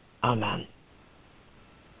 Amen.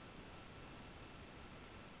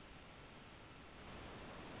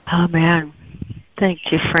 Amen. Thank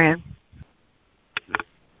you, Fran.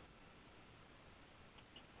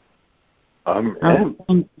 Amen.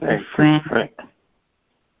 Thank you, Fran.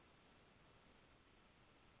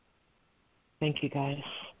 Thank you, guys.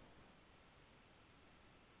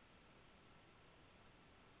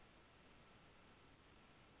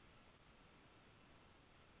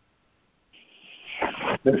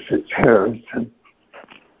 This is Harrison.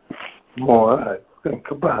 The more I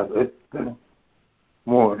think about it, the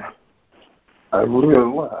more I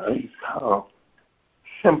realize how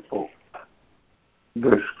simple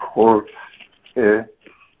this course is.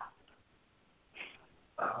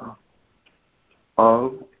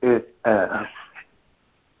 All it asks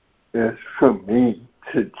is for me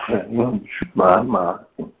to change my mind.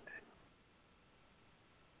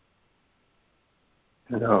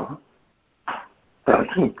 You know,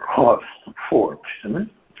 doesn't cost a fortune.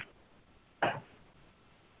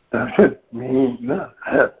 Doesn't mean I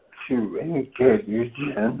have to engage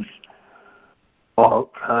in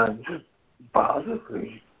all kinds of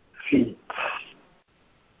bodily feats,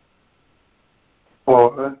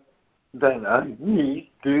 or that I need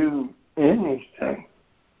to do anything.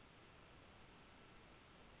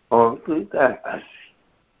 All it asks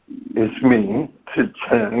is me to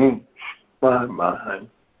change my mind.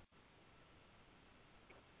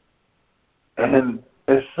 And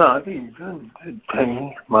it's not even to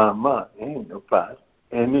change my mind about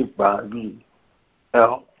anybody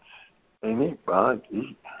else,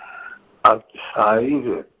 anybody outside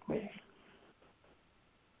of me.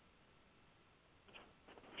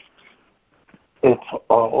 It's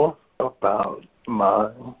all about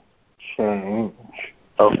my change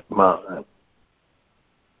of mind.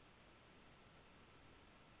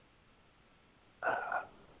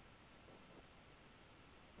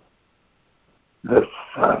 This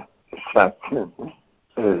section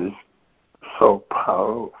is so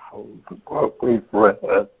powerful, what we've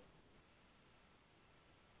read.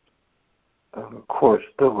 And of course,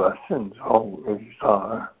 the lessons always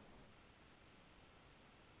are.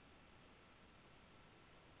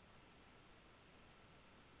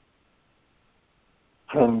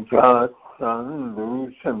 Can God's Son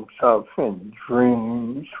lose himself in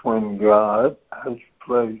dreams when God has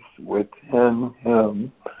placed within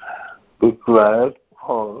him the glad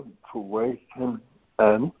call to waken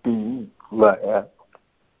and be glad?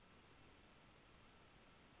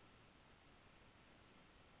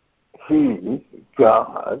 He,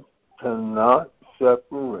 God, cannot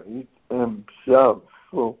separate himself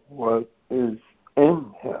from what is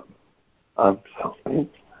in him. I'm sorry.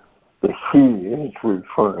 The he is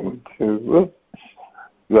referring to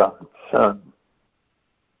God's Son.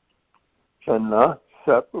 Cannot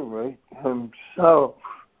separate himself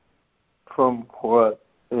from what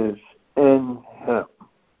is in him.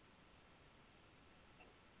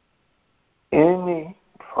 Any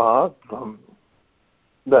problem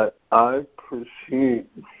that I perceive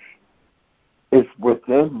is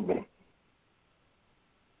within me.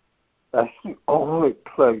 That's the only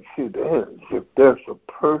place it is. If there's a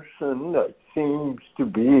person that seems to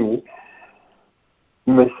be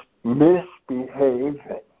misbehaving,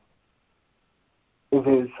 it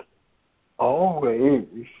is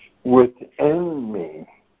always within me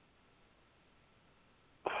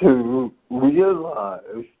to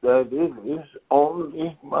realize that it is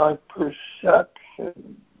only my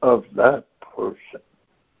perception of that person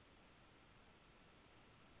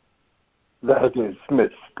that is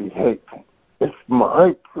misbehaving. It's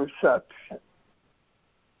my perception.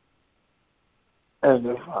 And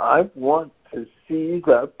if I want to see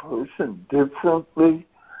that person differently,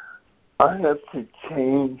 I have to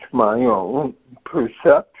change my own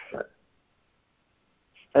perception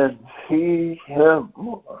and see him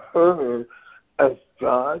or her as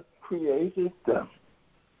God created them.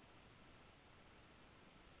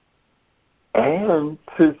 And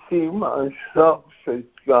to see myself as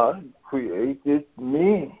God created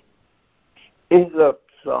me. It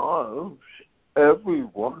absolves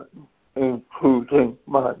everyone, including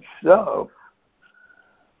myself,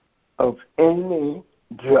 of any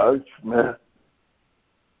judgment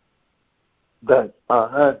that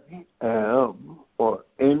I am or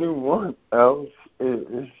anyone else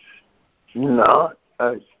is not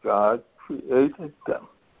as God created them.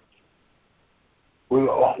 We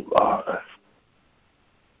all are.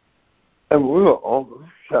 And we all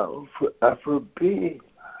shall forever be.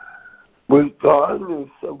 regardless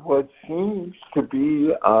of what seems to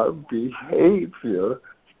be our behavior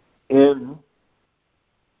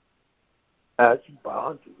as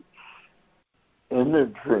bodies in a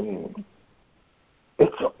dream.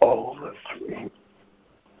 It's all a dream.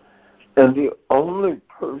 And the only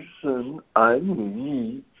person I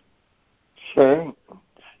need change,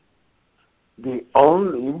 the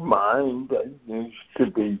only mind that needs to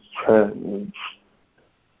be changed,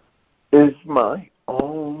 is my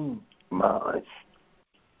own mind.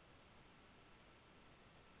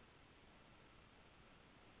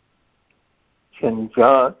 Can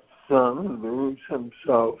God's Son lose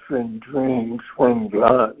himself in dreams when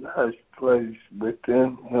God has placed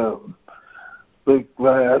within him the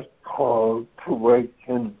glad call to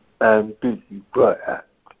waken and be glad?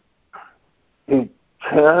 He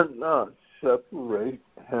cannot separate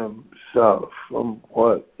himself from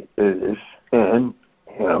what is in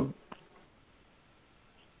him.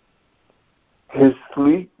 His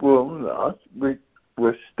sleep will not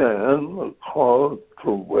withstand the call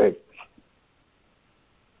to wake.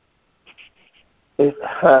 It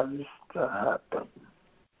has to happen.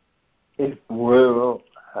 It will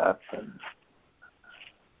happen.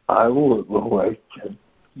 I will awaken.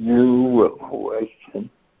 You will awaken.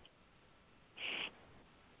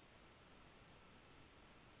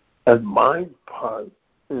 And my part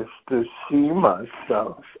is to see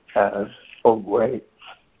myself as awake.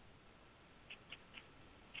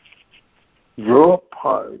 Your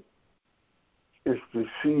part is to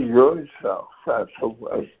see yourself as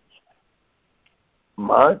awake.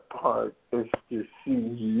 My part is to see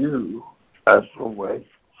you as awake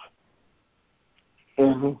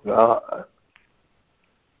in God,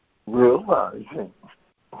 realizing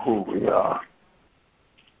who we are.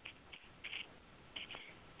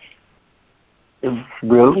 It's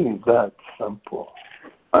really that simple.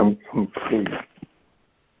 I'm complete.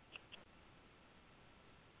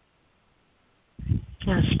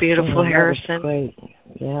 That's beautiful, Harrison. Great.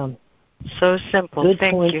 Yeah. So simple. Good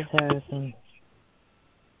Thank points, you. Harrison.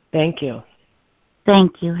 Thank you.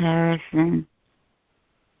 Thank you, Harrison.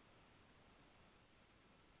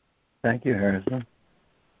 Thank you, Harrison.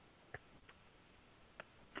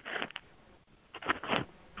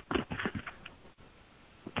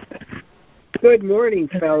 Good morning,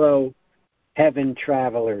 fellow heaven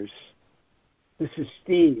travelers. This is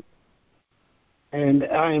Steve, and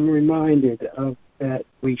I am reminded of that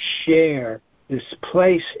we share this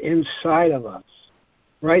place inside of us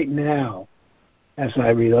right now. As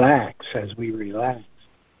we relax,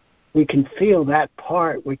 we can feel that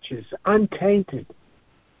part which is untainted,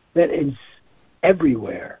 that is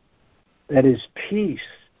everywhere, that is peace.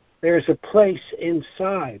 There's a place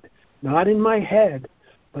inside, not in my head,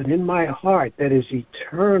 but in my heart, that is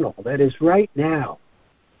eternal, that is right now,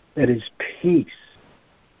 that is peace,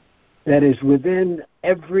 that is within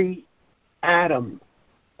every atom,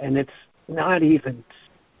 and it's not even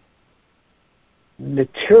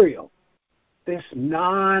material. This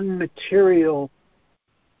non-material,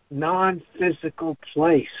 non-physical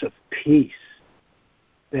place of peace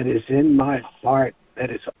that is in my heart,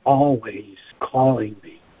 that is always calling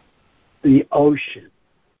me. The ocean,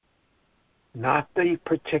 not the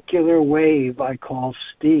particular wave I call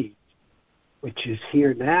Steve, which is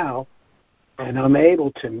here now, and I'm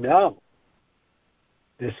able to know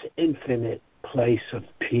this infinite place of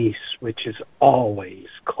peace, which is always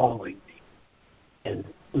calling me and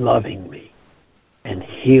loving me and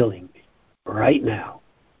healing me right now.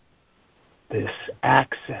 This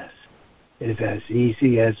access is as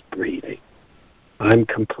easy as breathing. I'm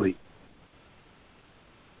complete.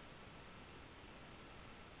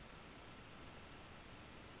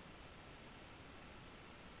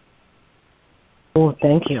 Oh,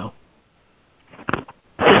 thank you.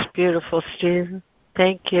 It's beautiful, Steve.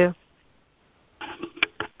 Thank you.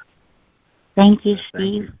 Thank you, Steve.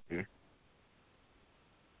 Thank you, Steve.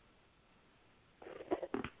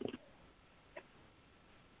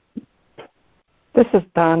 This is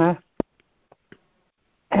Donna,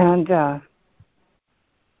 and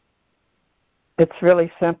it's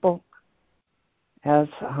really simple. As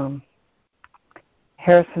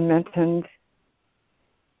Harrison mentioned,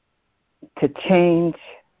 to change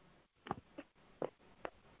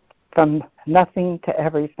from nothing to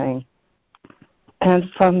everything.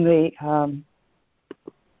 And from the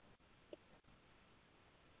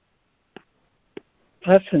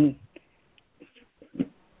lesson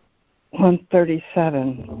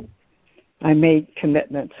 137, I made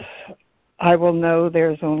commitments. I will know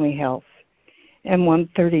there's only health. And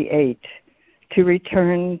 138, to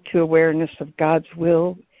return to awareness of God's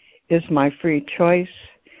will is my free choice.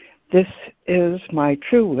 This is my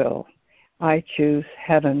true will. I choose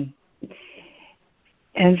heaven.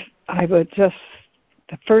 And I would just,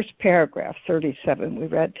 the first paragraph, 37, we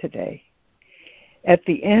read today. At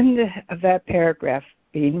the end of that paragraph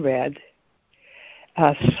being read,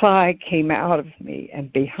 a sigh came out of me,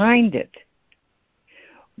 and behind it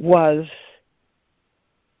was,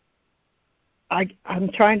 I'm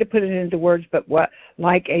trying to put it into words, but what,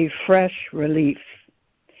 like a fresh relief.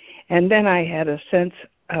 And then I had a sense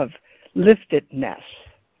of liftedness,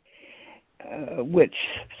 which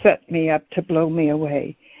set me up to blow me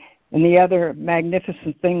away. And the other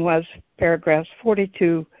magnificent thing was paragraphs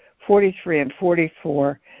 42, 43, and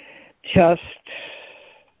 44, just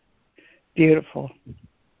beautiful.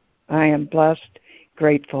 I am blessed,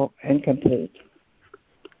 grateful, and complete.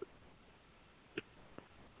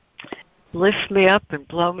 Lift me up and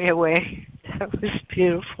blow me away. That was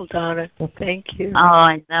beautiful, Donna. Thank you. Oh,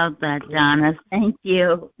 I love that, Donna. Thank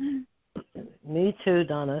you. Me too,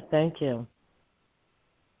 Donna. Thank you.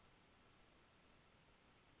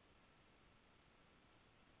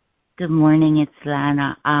 Good morning, it's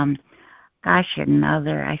Lana. I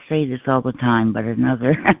say this all the time, but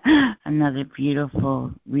another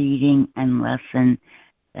beautiful reading and lesson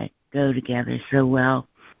that go together so well.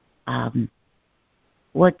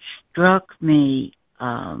 What struck me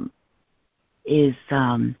is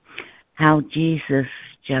how Jesus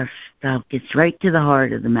just gets right to the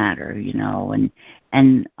heart of the matter,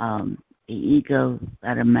 and the ego,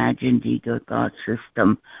 that imagined ego thought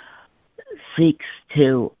system, seeks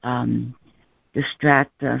to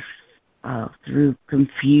distract us through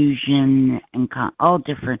confusion and all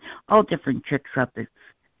different tricks up its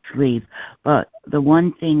sleeve. But the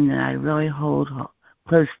one thing that I really hold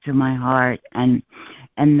close to my heart, and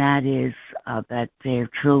that is that there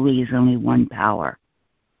truly is only one power,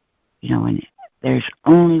 and there's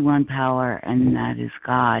only one power, and that is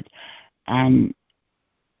God. And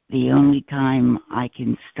the only time I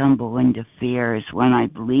can stumble into fear is when I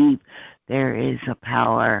believe there is a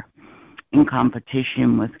power in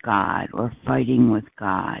competition with God or fighting with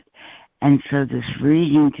God. And so this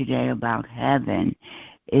reading today about heaven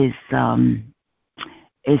is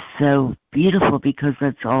so beautiful because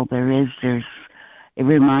that's all there is. It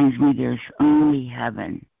reminds me there's only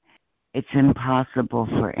heaven. It's impossible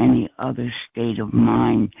for any other state of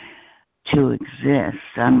mind to exist.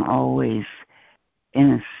 I'm always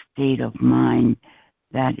in a state of mind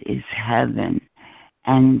that is heaven.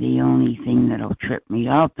 And the only thing that'll trip me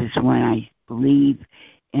up is when I believe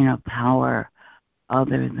in a power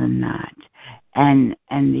other than that. And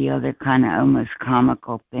the other kind of almost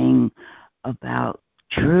comical thing about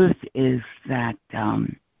truth is that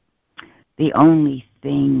the only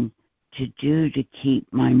thing to do to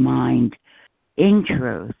keep my mind in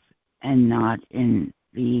truth and not in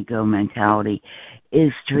the ego mentality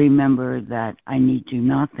is to remember that I need do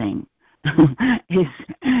nothing. Is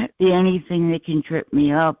the only thing that can trip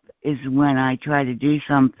me up is when I try to do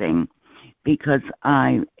something because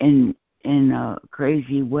I'm in a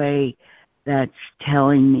crazy way that's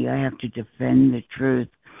telling me I have to defend the truth.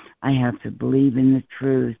 I have to believe in the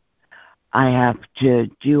truth. I have to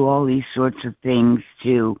do all these sorts of things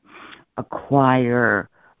to acquire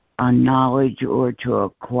knowledge or to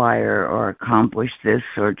acquire or accomplish this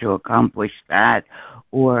or to accomplish that,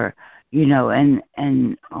 or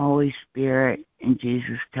and Holy Spirit and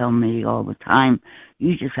Jesus tell me all the time,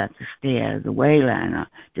 you just have to stay out of the way, Lana.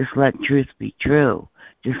 Just let truth be true.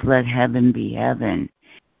 Just let heaven be heaven.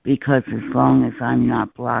 Because as long as I'm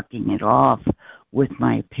not blocking it off with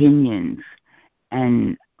my opinions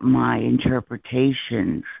and my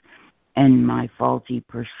interpretations and my faulty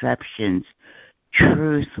perceptions,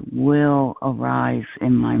 truth will arise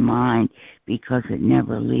in my mind because it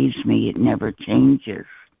never leaves me. It never changes.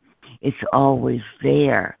 It's always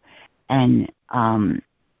there. And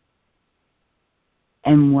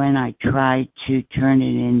when I try to turn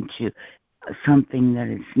it into something that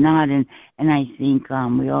it's not, and I think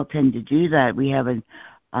we all tend to do that. We have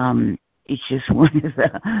it's just one of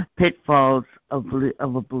the pitfalls of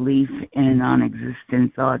a belief in a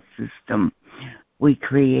non-existent thought system. We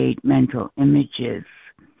create mental images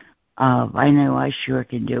of, I know I sure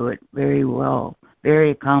can do it very well,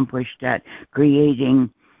 very accomplished at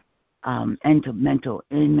creating mental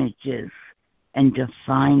images and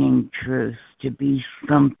defining truth to be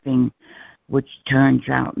something which turns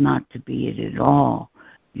out not to be it at all.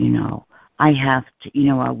 I have to,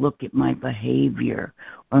 I'll look at my behavior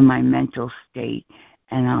or my mental state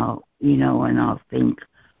and I'll think,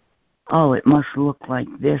 oh, it must look like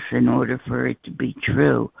this in order for it to be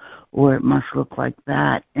true, or it must look like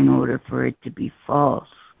that in order for it to be false.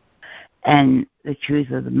 And the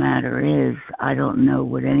truth of the matter is, I don't know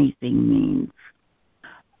what anything means.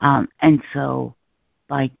 And so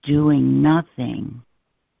by doing nothing,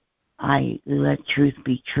 I let truth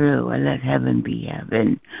be true. I let heaven be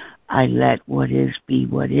heaven. I let what is be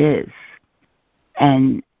what is.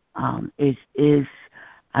 And it is,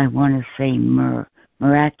 I want to say,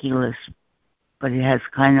 miraculous, but it has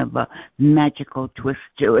kind of a magical twist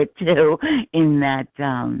to it, too, in that,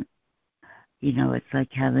 it's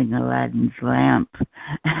like having Aladdin's lamp.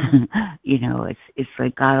 It's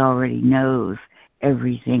like God already knows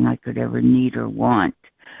everything I could ever need or want.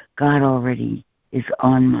 God already is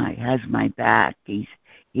has my back.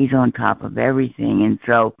 He's on top of everything. And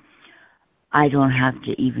so I don't have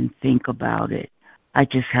to even think about it. I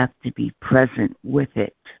just have to be present with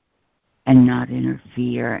it and not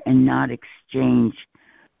interfere and not exchange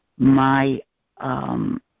my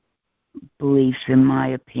beliefs and my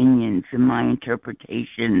opinions and my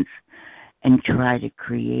interpretations and try to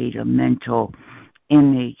create a mental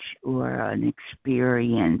image or an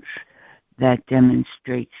experience that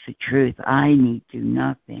demonstrates the truth. I need do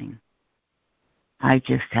nothing. I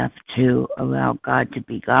just have to allow God to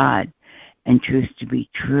be God and truth to be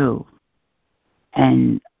true.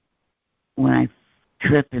 And when I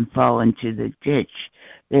trip and fall into the ditch,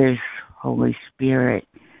 there's Holy Spirit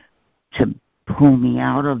to pull me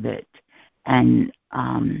out of it and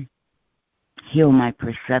heal my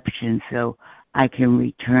perception so I can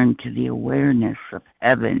return to the awareness of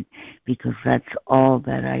heaven, because that's all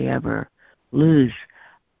that I ever lose.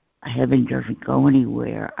 Heaven doesn't go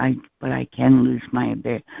anywhere, but I can lose my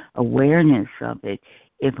awareness of it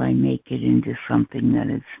if I make it into something that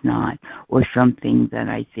it's not, or something that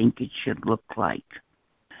I think it should look like.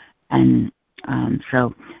 And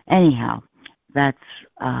so anyhow, that's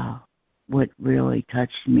what really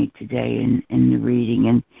touched me today in the reading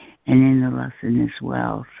and in the lesson as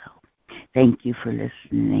well. So thank you for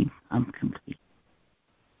listening. I'm complete.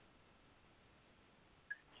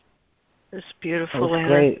 It's beautiful. That was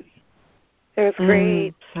great. It was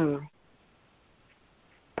great.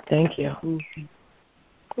 Thank you.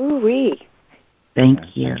 Ooh-wee.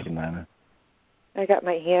 Thank you. Thank you, Nana. I got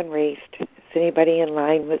my hand raised. Is anybody in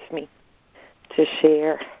line with me to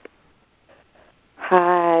share?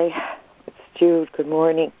 Hi, it's Jude. Good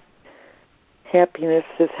morning. Happiness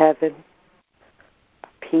is heaven.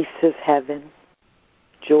 Peace is heaven.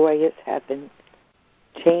 Joy is heaven.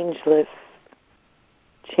 Changeless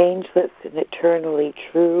and eternally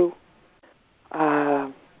true.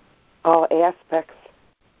 All aspects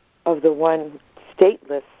of the one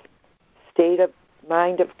stateless state of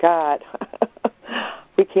mind of God.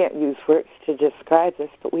 We can't use words to describe this,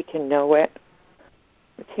 but we can know it.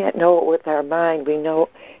 We can't know it with our mind. We know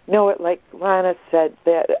it like Lana said,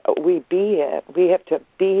 that we be it. We have to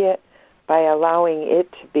be it by allowing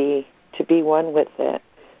it to be one with it,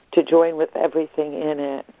 to join with everything in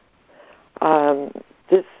it.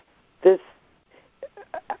 This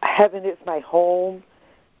heaven is my home.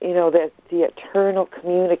 That the eternal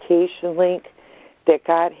communication link that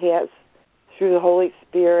God has through the Holy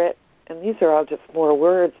Spirit. And these are all just more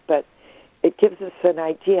words, but it gives us an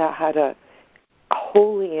idea how to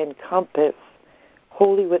wholly encompass,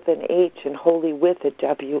 holy with an H and holy with a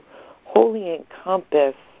W, wholly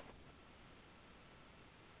encompass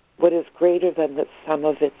what is greater than the sum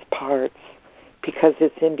of its parts, because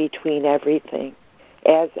it's in between everything,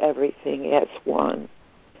 as one.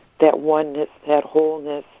 That oneness, that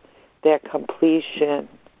wholeness, that completion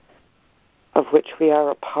of which we are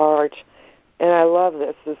a part. And I love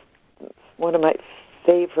this. This is one of my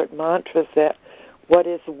favorite mantras, that what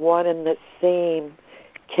is one and the same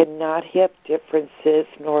cannot have differences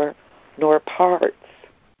nor parts.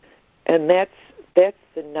 And that's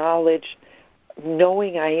the knowledge,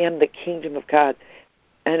 knowing I am the kingdom of God.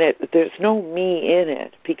 And there's no me in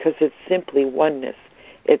it, because it's simply oneness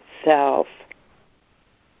itself.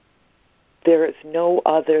 There is no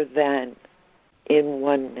other than in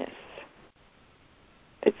oneness.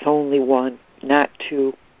 It's only one, not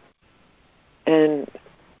two. And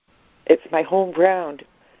it's my home ground.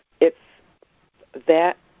 It's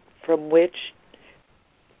that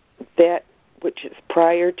which is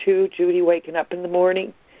prior to Judy waking up in the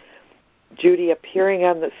morning, Judy appearing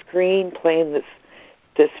on the screen, playing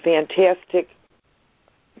this fantastic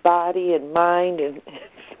body and mind and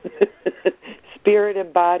spirit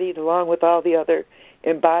embodied along with all the other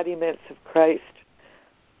embodiments of Christ.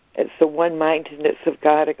 It's the one-mindedness of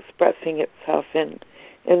God expressing itself in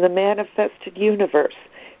the manifested universe,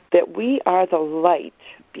 that we are the light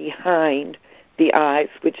behind the eyes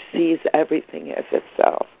which sees everything as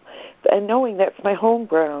itself. And knowing that's my home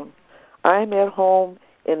ground, I'm at home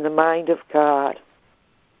in the mind of God,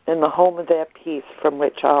 in the home of that peace from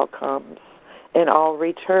which all comes and all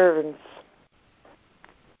returns.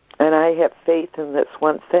 And I have faith in this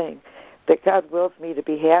one thing, that God wills me to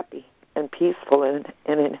be happy. and peaceful and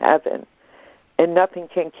in heaven. And nothing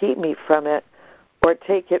can keep me from it or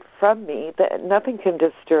take it from me. That nothing can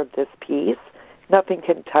disturb this peace. Nothing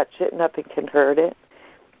can touch it. Nothing can hurt it.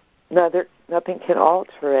 Nothing can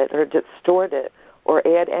alter it or distort it or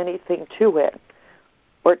add anything to it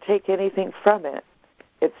or take anything from it.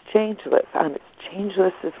 It's changeless. I'm as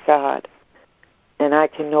changeless as God. And I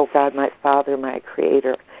can know God, my Father, my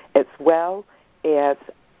Creator, as well as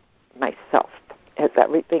myself, as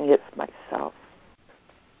everything is myself.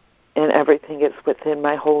 And everything is within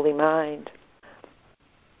my holy mind.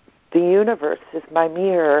 The universe is my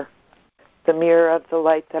mirror, the mirror of the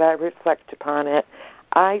light that I reflect upon it.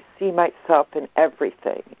 I see myself in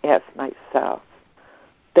everything as myself.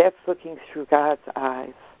 That's looking through God's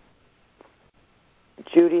eyes.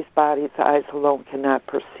 Judy's body's eyes alone cannot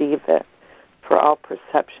perceive it, for all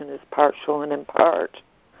perception is partial and in part.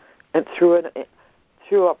 And through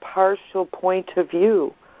a partial point of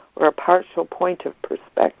view or a partial point of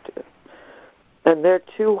perspective. And they're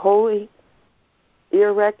two wholly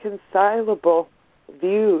irreconcilable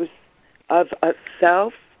views of a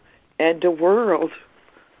self and a world,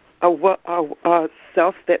 a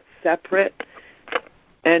self that's separate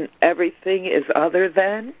and everything is other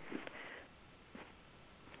than,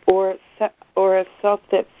 or a self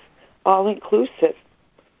that's all-inclusive,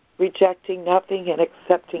 rejecting nothing and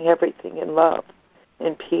accepting everything in love,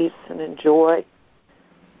 in peace and in joy,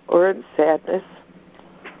 or in sadness.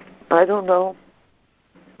 I don't know.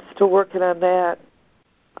 Still working on that.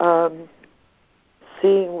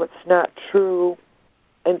 Seeing what's not true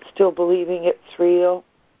and still believing it's real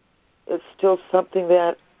is still something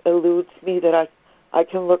that eludes me, that I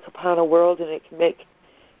can look upon a world and it can make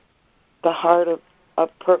the heart of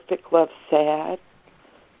perfect love sad.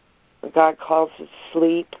 God calls it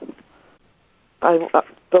sleep.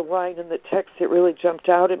 The line in the text that really jumped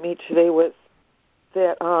out at me today was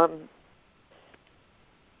that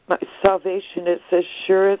my salvation is as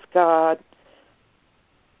sure as God.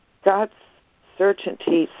 God's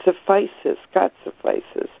certainty suffices. God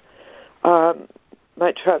suffices.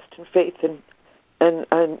 My trust and faith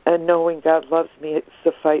and knowing God loves me, it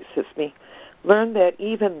suffices me. Learn that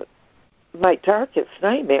even my darkest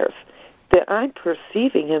nightmares that I'm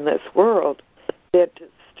perceiving in this world that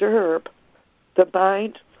disturb the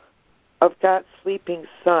mind of God's sleeping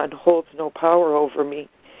Son holds no power over me.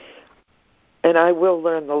 And I will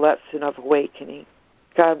learn the lesson of awakening.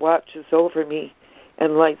 God watches over me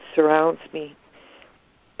and light surrounds me.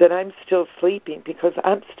 That I'm still sleeping because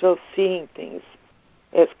I'm still seeing things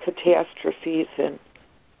as catastrophes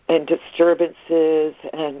and disturbances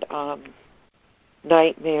and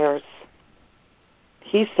nightmares.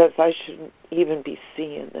 He says I shouldn't even be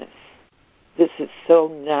seeing this. This is so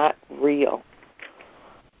not real.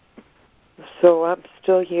 So I'm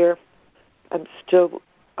still here. I'm still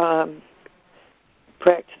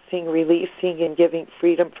practicing releasing and giving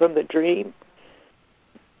freedom from the dream,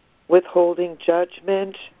 withholding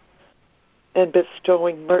judgment, and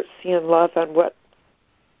bestowing mercy and love on what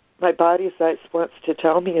my body's eyes wants to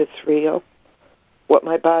tell me is real, what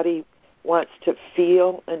my body wants to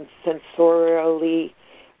feel and sensorially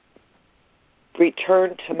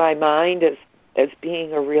return to my mind as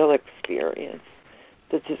being a real experience,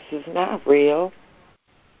 that this is not real.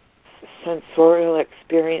 Sensorial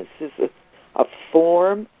experience is a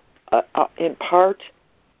form, in part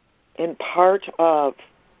of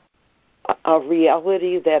a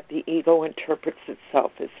reality that the ego interprets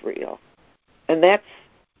itself as real. And that's,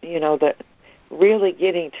 that really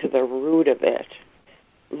getting to the root of it,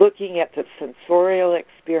 looking at the sensorial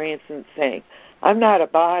experience and saying, I'm not a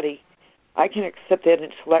body. I can accept that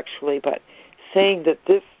intellectually, but saying that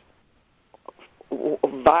this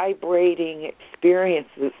vibrating experience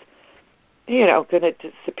is, going to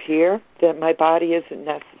disappear, that my body isn't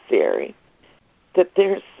necessary, that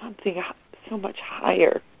there's something so much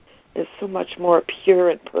higher and so much more pure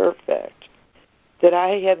and perfect that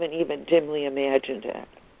I haven't even dimly imagined it.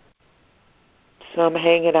 So I'm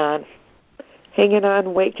hanging on,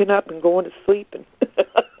 waking up and going to sleep and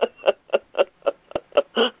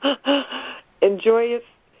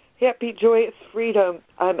happy, joyous freedom.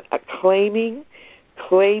 I'm claiming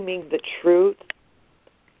the truth,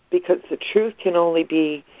 because the truth can only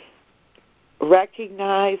be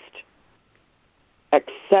recognized,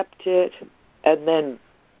 accepted, and then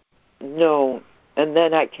known, and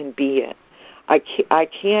then I can be it. I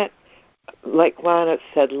can't, like Lana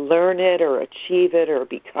said, learn it or achieve it or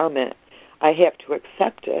become it. I have to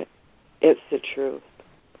accept it. It's the truth.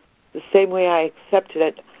 The same way I accepted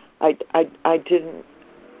it, I didn't,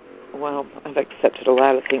 well, I've accepted a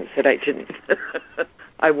lot of things that I didn't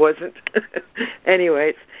I wasn't.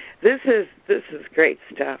 Anyways, this is great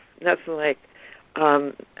stuff. Nothing like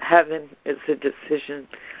heaven is a decision.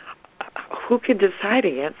 Who can decide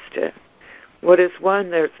against it? What is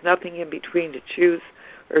one? There's nothing in between to choose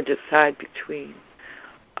or decide between.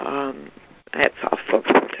 That's all,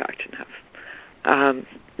 folks. I've talked enough.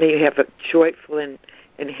 May you have a joyful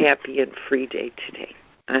and happy and free day today.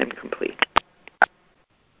 I'm complete.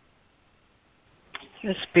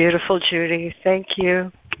 It's beautiful, Judy. Thank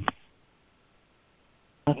you.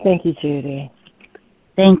 Thank you, Judy.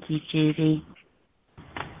 Thank you, Judy.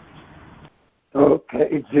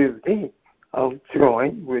 Okay, Judy, I'll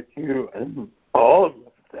join with you in all of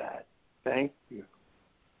that. Thank you.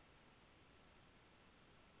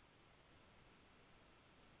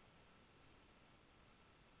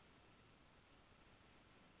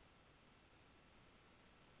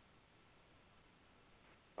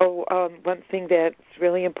 One thing that's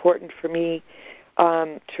really important for me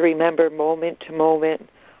to remember moment to moment,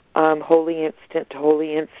 holy instant to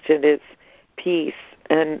holy instant, is peace.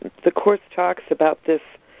 And the Course talks about this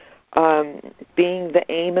being the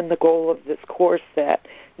aim and the goal of this Course, that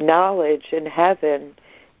knowledge in heaven,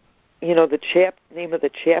 you know, the name of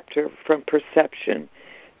the chapter, From Perception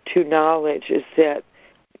to Knowledge, is that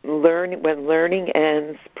when learning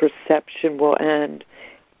ends, perception will end.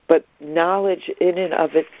 But knowledge in and of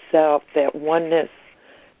itself, that oneness,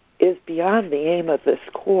 is beyond the aim of this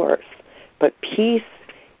Course. But peace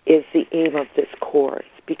is the aim of this Course,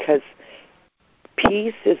 because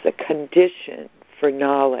peace is a condition for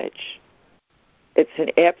knowledge. It's an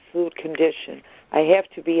absolute condition. I have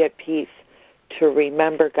to be at peace to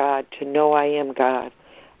remember God, to know I am God,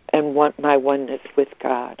 and want my oneness with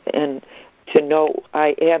God, and to know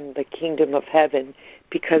I am the kingdom of heaven,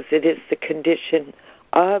 because it is the condition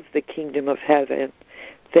of the kingdom of heaven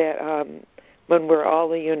that when we're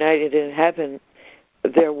all united in heaven,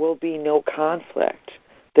 there will be no conflict,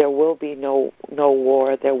 there will be no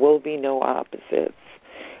war, there will be no opposites.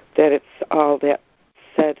 That it's all that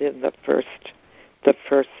said in the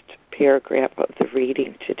first paragraph of the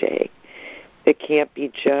reading today. It can't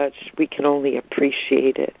be judged. We can only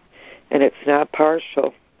appreciate it, and it's not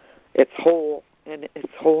partial. It's whole, and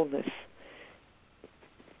it's wholeness.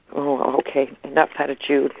 Oh, okay. Enough out of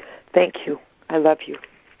Jude. Thank you. I love you.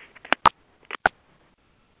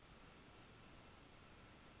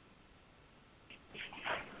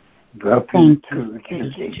 Love you too,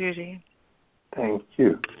 Thank you, Judy. Thank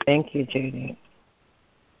you. Thank you, Judy.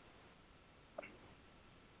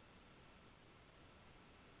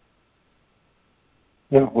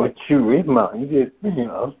 Yeah, what you reminded me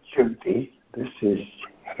of, Judy, this is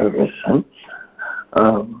Harrison,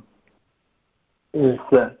 is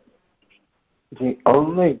that the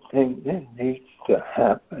only thing that needs to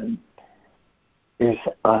happen is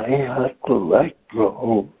I have to let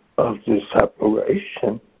go of the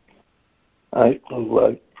separation. I have to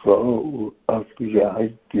let go of the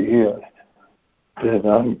idea that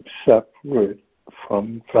I'm separate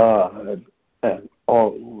from God and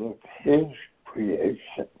all of His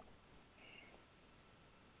creation.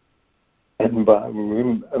 And by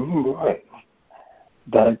remembering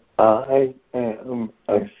that I am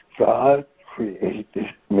as God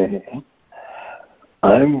created me,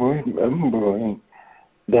 I'm remembering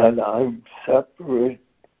that I'm separate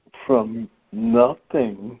from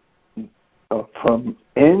nothing, or from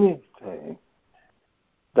anything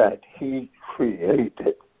that He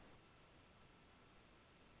created.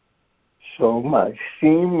 So my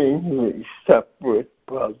seemingly separate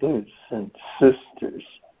brothers and sisters,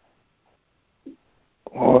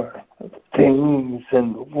 or things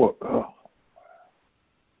in the world,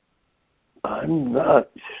 I'm not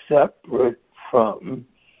separate from,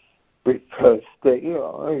 because they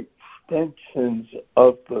are extensions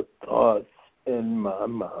of the thoughts in my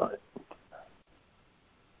mind.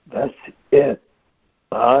 That's it.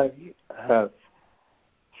 I have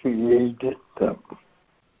created them.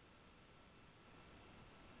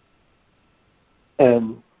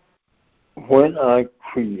 And when I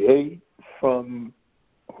create from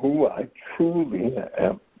who I truly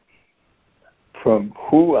am, from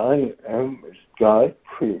who I am as God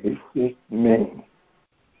created me,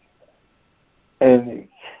 and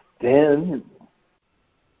extend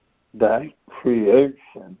that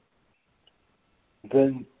creation,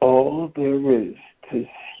 then all there is to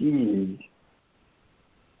see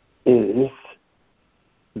is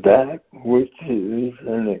that which is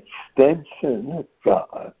an extension of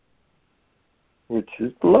God, which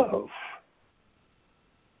is love.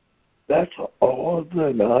 That's all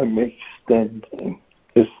that I'm extending,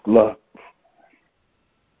 is love.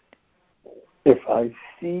 If I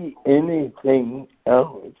see anything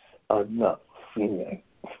else, I'm not seeing.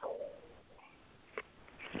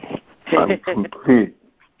 I'm complete.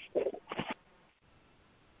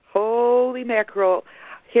 Holy mackerel.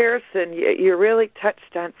 Harrison, you really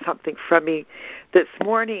touched on something from me this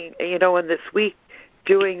morning, and this week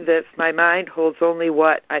doing this, my mind holds only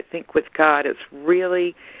what I think with God has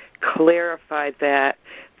really clarified that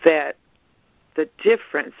the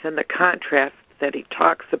difference and the contrast that he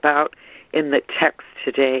talks about in the text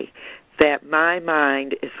today, that my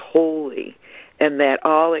mind is holy and that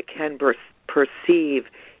all it can perceive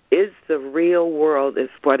is the real world, is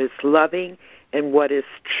what is loving and what is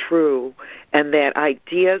true, and that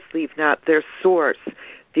ideas leave not their source.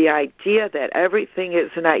 The idea that everything is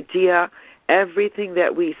an idea, everything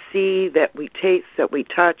that we see, that we taste, that we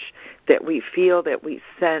touch, that we feel, that we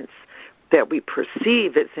sense, that we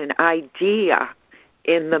perceive is an idea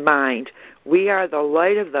in the mind. We are the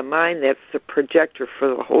light of the mind that's the projector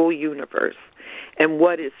for the whole universe. And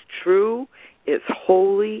what is true is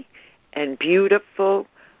holy and beautiful,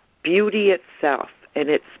 beauty itself, and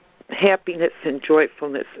it's happiness and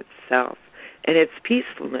joyfulness itself, and it's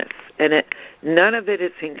peacefulness, and none of it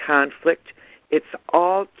is in conflict. It's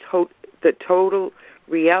all the total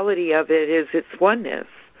reality of it is its oneness,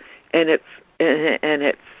 and it's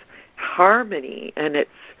harmony, and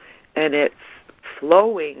it's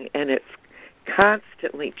flowing, and it's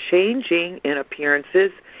constantly changing in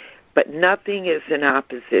appearances, but nothing is in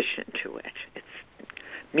opposition to it.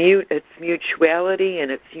 It's mutuality and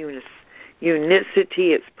it's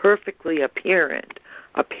unicity. It's perfectly apparent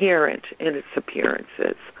in its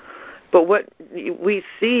appearances. But what we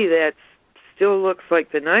see that still looks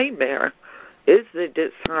like the nightmare is the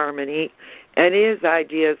disharmony and is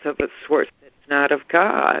ideas of a source that's not of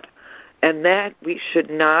God, and that we should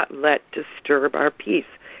not let disturb our peace.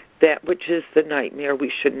 That which is the nightmare we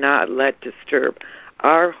should not let disturb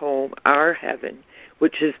our home, our heaven,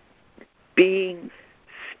 which is being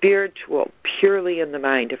spiritual purely in the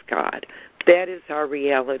mind of God. That is our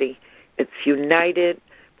reality. It's united.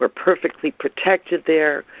 We're perfectly protected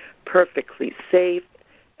there, perfectly safe,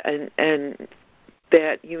 and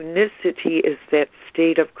that unicity is that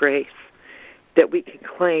state of grace that we can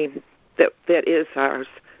claim that is ours,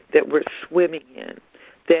 that we're swimming in.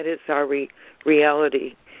 That is our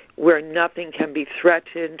reality, where nothing can be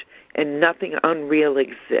threatened and nothing unreal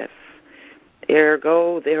exists.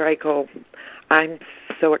 Ergo, there I go. I'm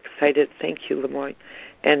so excited. Thank you, Lemoyne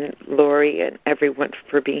and Lori and everyone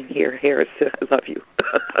for being here. Harrison, I love you.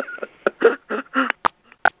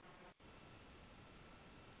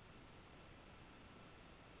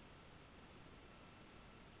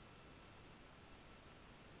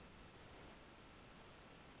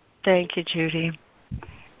 Thank you, Judy.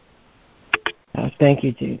 Thank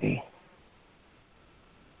you, Judy.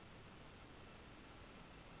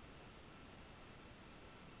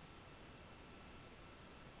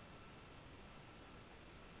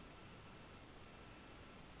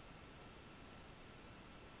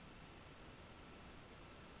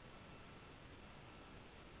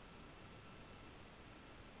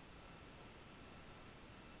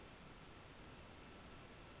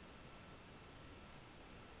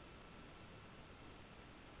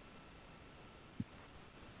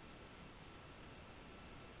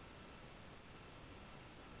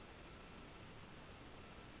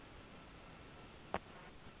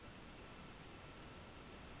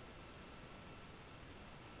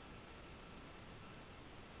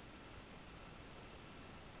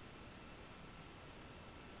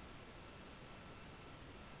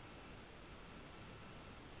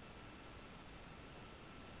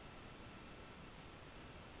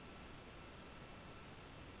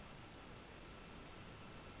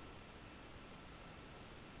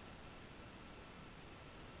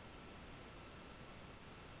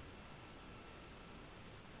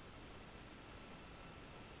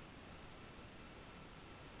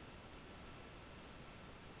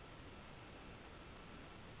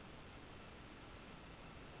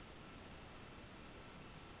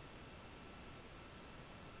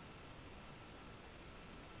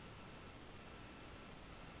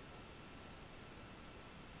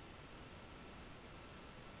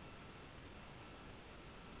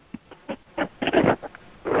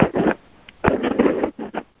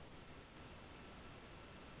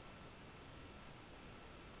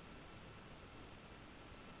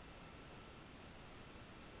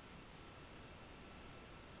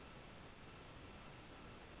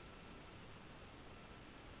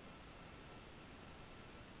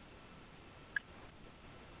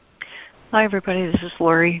 Hi, everybody. This is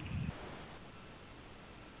Lori.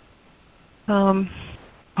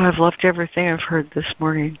 I've loved everything I've heard this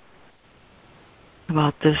morning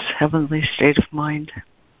about this heavenly state of mind.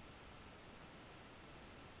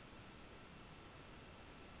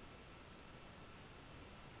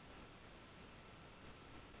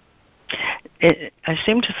 I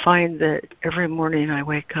seem to find that every morning I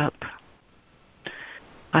wake up,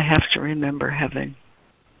 I have to remember heaven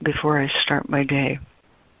before I start my day.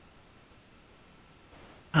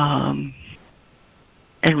 And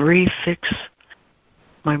refix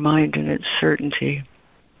my mind in its certainty.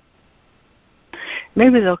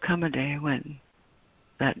 Maybe there'll come a day when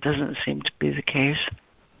that doesn't seem to be the case.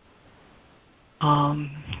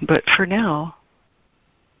 But for now,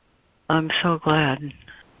 I'm so glad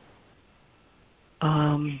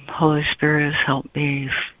Holy Spirit has helped me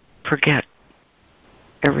forget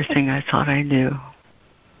everything I thought I knew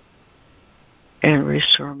and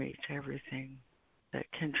restore me to everything that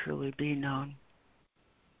can truly be known.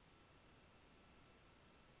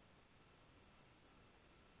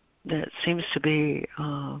 That seems to be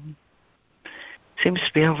over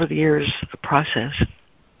the years a process.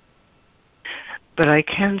 But I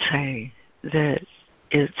can say that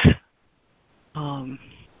it's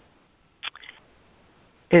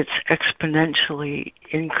exponentially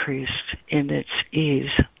increased in its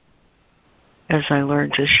ease as I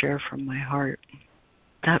learn to share from my heart.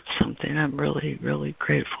 That's something I'm really, really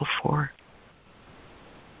grateful for.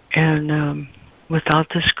 And without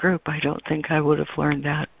this group, I don't think I would have learned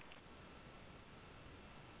that.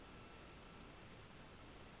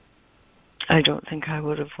 I don't think I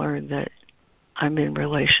would have learned that I'm in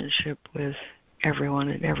relationship with everyone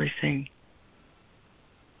and everything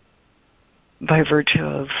by virtue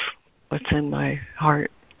of what's in my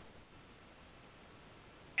heart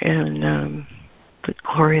and the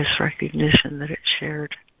glorious recognition that it's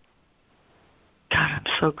shared. God, I'm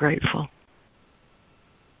so grateful.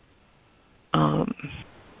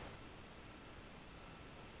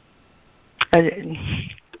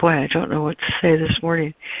 I don't know what to say this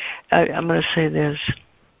morning. I'm going to say this.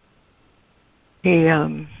 He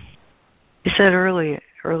said early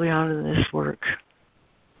on in this work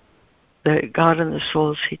that God and the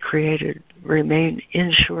souls He created remain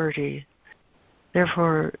in surety.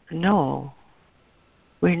 Therefore,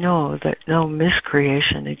 we know that no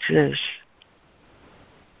miscreation exists.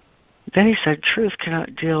 Then he said, truth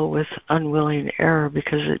cannot deal with unwilling error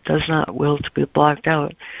because it does not will to be blocked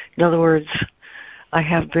out. In other words, I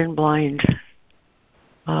have been blind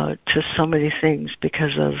to so many things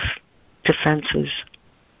because of defenses,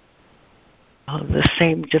 the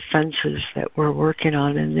same defenses that we're working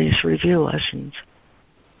on in these review lessons.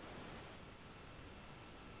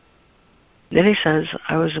 Then he says,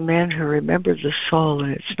 I was a man who remembered the soul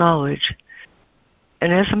and its knowledge.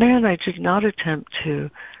 And as a man, I did not attempt to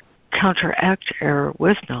counteract error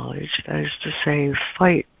with knowledge, that is to say,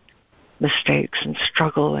 fight mistakes and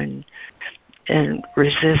struggle and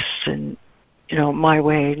resist and, my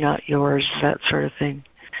way, not yours, that sort of thing.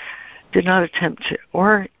 Did not attempt to,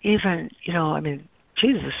 or even,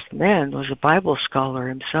 Jesus, the man, was a Bible scholar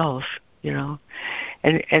himself, and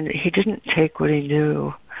he didn't take what he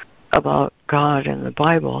knew about God and the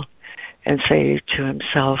Bible and say to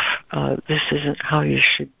himself, this isn't how you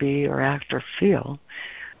should be or act or feel.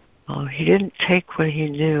 He didn't take what he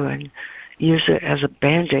knew and use it as a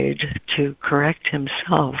Band-Aid to correct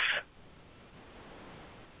himself.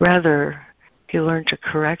 Rather, he learned to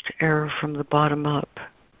correct error from the bottom up.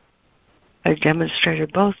 I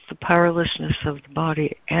demonstrated both the powerlessness of the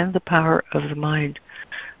body and the power of the mind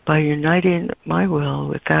by uniting my will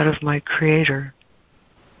with that of my Creator.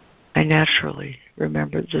 I naturally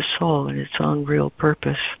remembered the soul and its own real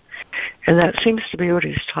purpose. And that seems to be what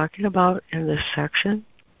he's talking about in this section.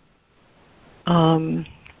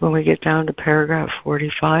 When we get down to paragraph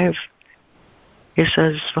 45, he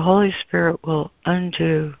says, the Holy Spirit will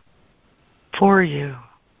undo for you.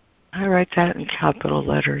 I write that in capital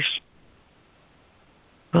letters.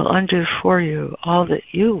 Will undo for you all that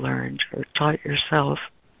you learned or taught yourself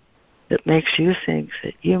that makes you think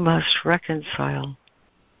that you must reconcile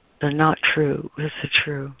the not true with the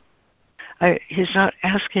true. He's not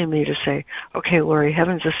asking me to say, okay, Lori,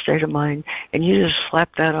 heaven's a state of mind, and you just slap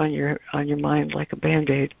that on your mind like a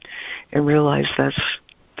Band-Aid and realize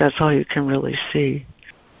that's all you can really see,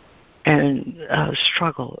 and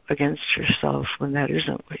struggle against yourself when that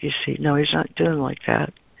isn't what you see. No, he's not doing like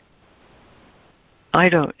that. I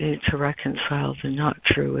don't need to reconcile the not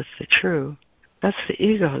true with the true. That's the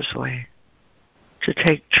ego's way, to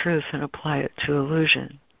take truth and apply it to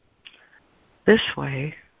illusion. This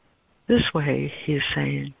way, he's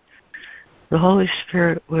saying, the Holy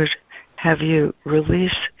Spirit would have you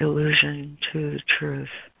release illusion to the truth,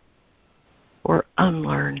 or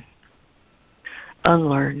unlearn.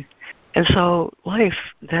 And so life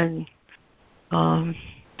then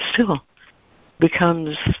still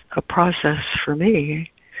becomes a process for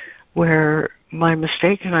me where my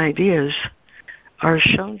mistaken ideas are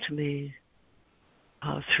shown to me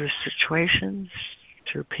through situations,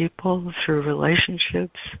 through people, through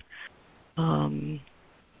relationships,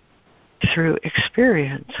 through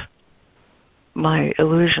experience. My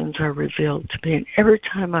illusions are revealed to me, and every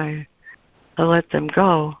time I let them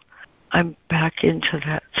go, I'm back into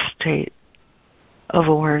that state of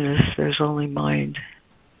awareness. There's only mind,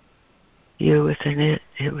 you within it,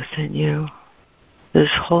 it within you. This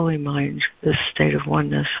holy mind, this state of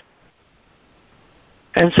oneness.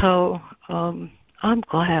 And so I'm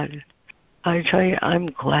glad. I tell you, I'm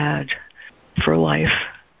glad for life.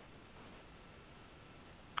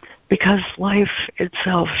 Because life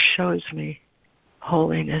itself shows me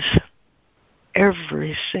holiness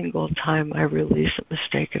every single time I release a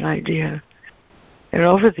mistaken idea. And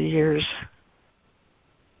over the years,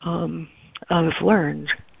 I've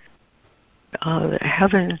learned that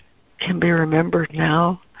heaven can be remembered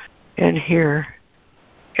now and here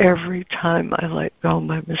every time I let go of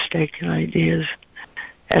my mistaken ideas.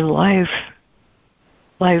 And life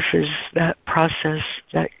is that process,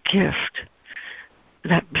 that gift,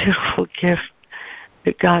 that beautiful gift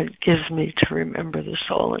that God gives me to remember the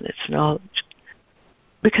soul and its knowledge.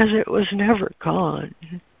 Because it was never gone.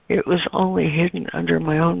 It was only hidden under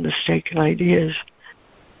my own mistaken ideas.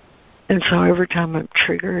 And so every time I'm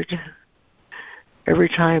triggered, every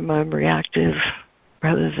time I'm reactive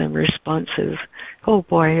rather than responsive, oh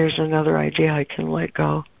boy, here's another idea I can let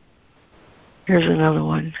go. Here's another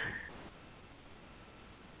one.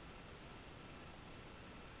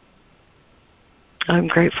 I'm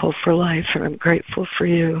grateful for life, and I'm grateful for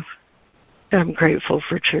you. And I'm grateful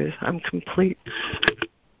for truth. I'm complete.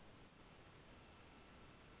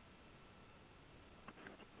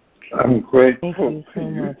 I'm grateful for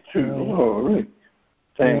you too, Lori.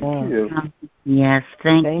 Thank you. Yes,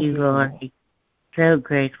 thank you, Lori. So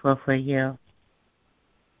grateful for you.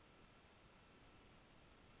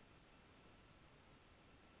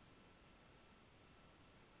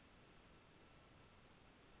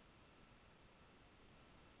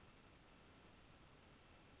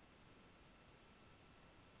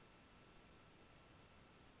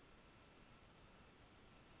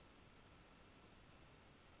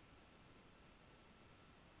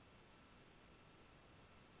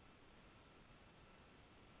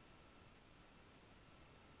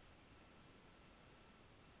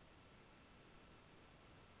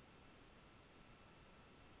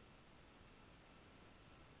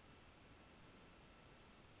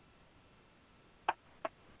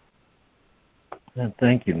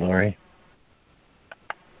 Thank you, Lori.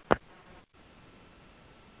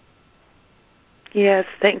 Yes,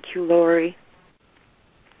 thank you, Lori.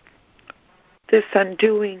 This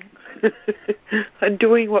undoing,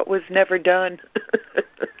 undoing what was never done.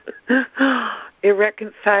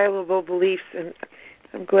 Irreconcilable beliefs, and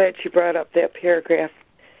I'm glad you brought up that paragraph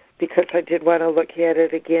because I did want to look at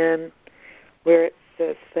it again where it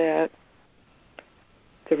says that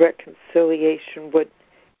the reconciliation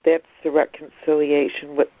that's the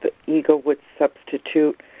reconciliation what the ego would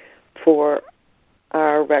substitute for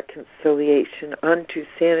our reconciliation unto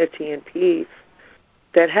sanity and peace.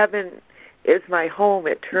 That heaven is my home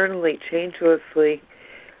eternally, changelessly,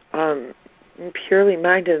 purely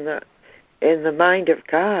mind in the mind of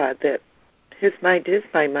God. That His mind is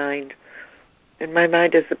my mind, and my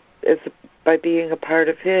mind is by being a part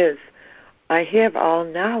of His. I have all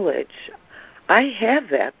knowledge. I have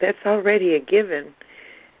that. That's already a given.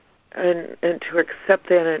 And to accept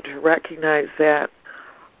that and to recognize that,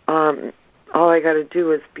 all I got to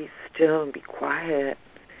do is be still and be quiet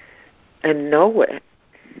and know it.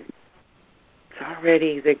 It's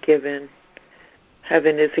already the given.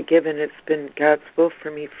 Heaven is a given. It's been God's will for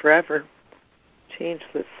me forever,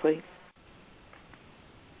 changelessly.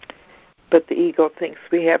 But the ego thinks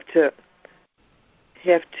we have to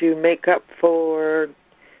make up for,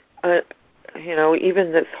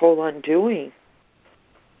 even this whole undoing.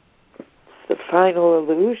 The final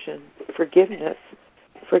illusion, forgiveness,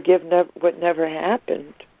 what never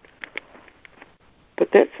happened. But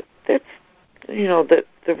that's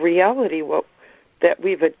the reality that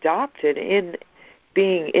we've adopted in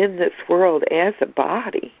being in this world as a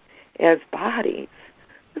body, as bodies.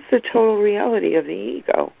 It's the total reality of the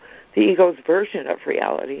ego, the ego's version of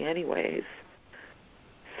reality, anyways.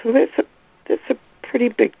 So that's a pretty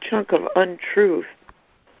big chunk of untruth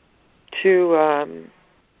to.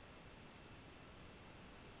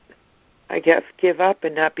 I guess, give up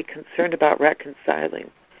and not be concerned about reconciling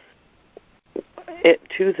it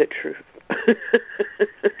to the truth.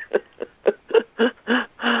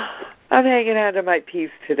 I'm hanging on to my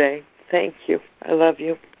peace today. Thank you. I love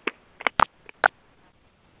you.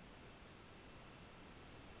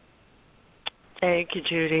 Thank you,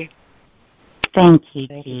 Judy. Thank you,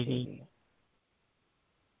 Judy.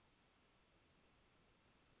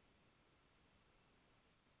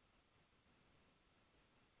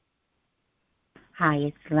 Hi,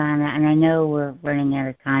 it's Lana, and I know we're running out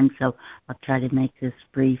of time, so I'll try to make this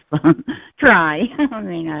brief. Try. I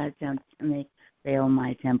mean, I may fail my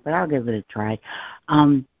attempt, but I'll give it a try.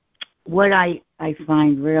 What I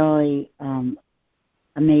find really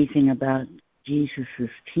amazing about Jesus'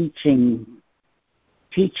 teachings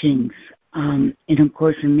in A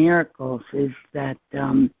Course in Miracles is that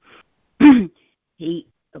he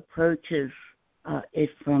approaches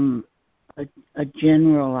it from a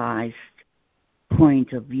generalized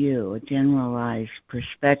point of view, a generalized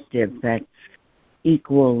perspective that's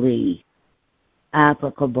equally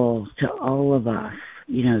applicable to all of us.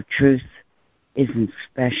 You know, truth isn't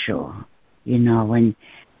special, you know,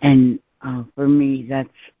 and for me that's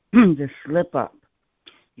the slip up,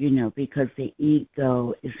 you know, because the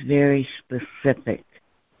ego is very specific.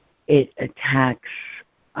 It attacks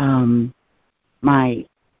my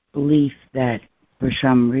belief that for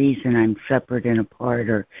some reason I'm separate and apart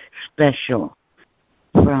or special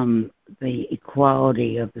from the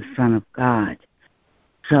equality of the Son of God.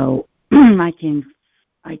 So I can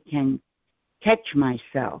catch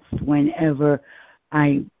myself whenever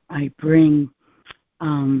I bring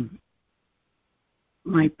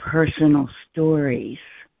my personal stories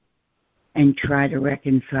and try to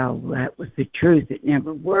reconcile that with the truth. It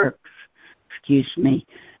never works. Excuse me.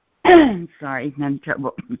 Sorry, I'm in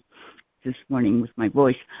trouble this morning with my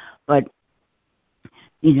voice. But,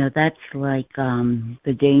 you know, that's like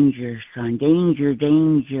the danger sign. Danger,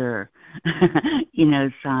 danger, you know,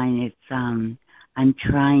 sign. It's I'm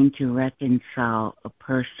trying to reconcile a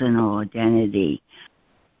personal identity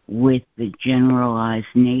with the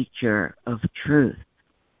generalized nature of truth.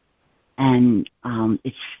 And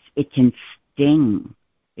it can sting.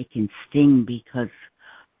 It can sting because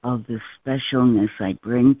of the specialness I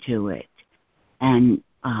bring to it. And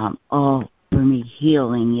all for me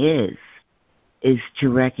healing is to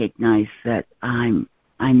recognize that I'm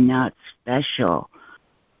not special,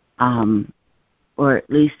 or at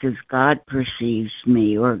least as God perceives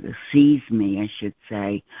me or sees me, I should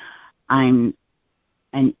say. I'm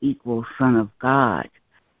an equal son of God.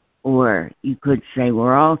 Or you could say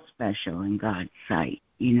we're all special in God's sight,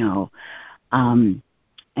 you know. And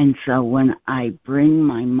so when I bring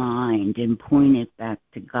my mind and point it back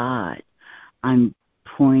to God, I'm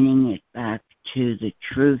pointing it back to the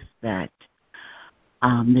truth that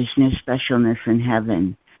there's no specialness in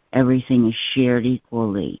heaven. Everything is shared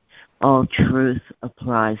equally. All truth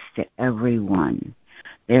applies to everyone.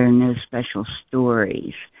 There are no special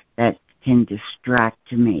stories that can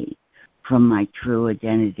distract me from my true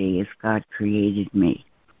identity as God created me.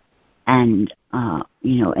 And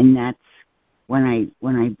you know, and that's when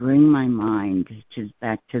I bring my mind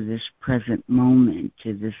back to this present moment,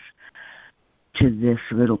 to this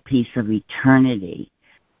little piece of eternity,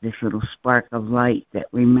 this little spark of light that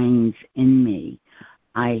remains in me.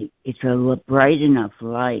 It's a bright enough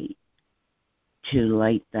light to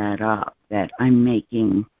light that up, that I'm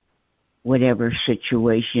making whatever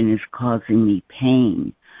situation is causing me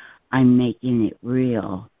pain, I'm making it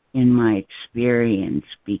real in my experience,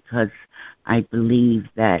 because I believe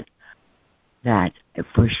that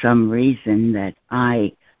for some reason that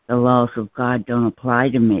the laws of God don't apply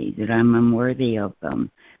to me, that I'm unworthy of them,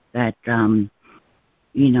 that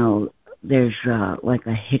you know, there's like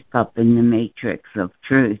a hiccup in the matrix of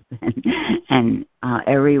truth, and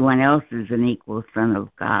everyone else is an equal son of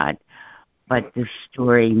God, but this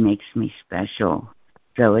story makes me special,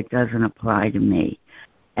 so it doesn't apply to me.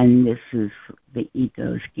 And this is the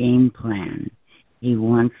ego's game plan. It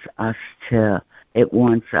wants us to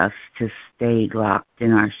stay locked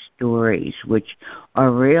in our stories, which are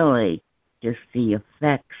really just the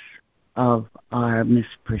effects of our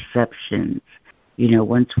misperceptions. You know,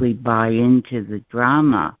 once we buy into the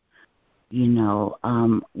drama, you know,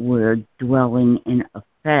 we're dwelling in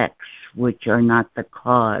effects which are not the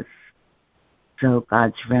cause. So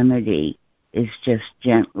God's remedy is just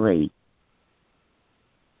gently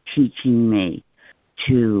teaching me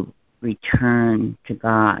to return to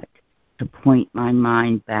God, to point my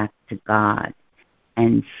mind back to God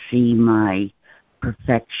and see my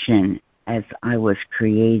perfection as I was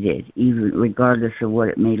created. Even regardless of what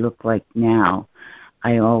it may look like now,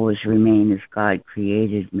 I always remain as God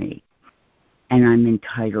created me. And I'm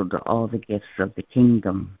entitled to all the gifts of the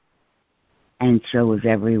kingdom. And so is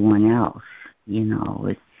everyone else. You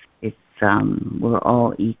know, we're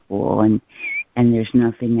all equal, and there's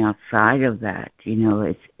nothing outside of that. You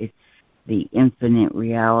know, it's the infinite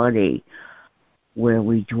reality where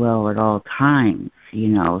we dwell at all times, you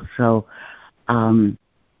know. So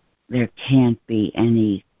there can't be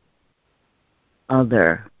any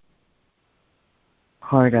other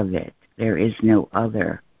part of it. There is no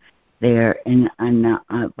other there. And I'm not,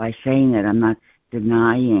 by saying that, I'm not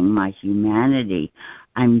denying my humanity.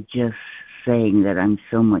 I'm just saying that I'm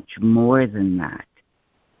so much more than that.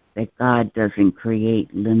 That God doesn't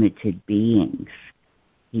create limited beings.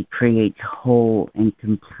 He creates whole and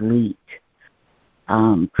complete.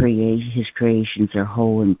 His creations are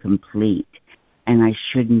whole and complete. And I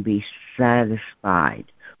shouldn't be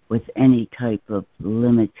satisfied with any type of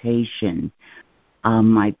limitation.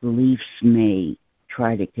 My beliefs may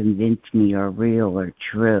try to convince me are real or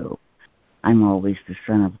true. I'm always the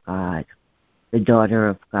son of God, the daughter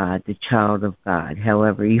of God, the child of God,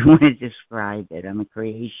 however you want to describe it. I'm a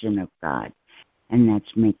creation of God, and that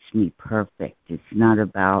makes me perfect. It's not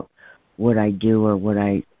about what I do or what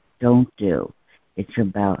I don't do. It's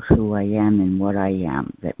about who I am and what I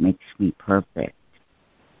am that makes me perfect.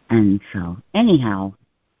 And so, anyhow,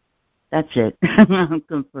 that's it. I'm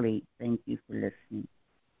complete. Thank you for listening.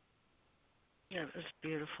 Yeah, it was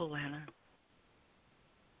beautiful, Lana.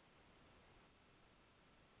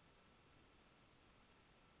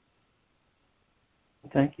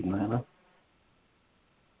 Thank you, Lana.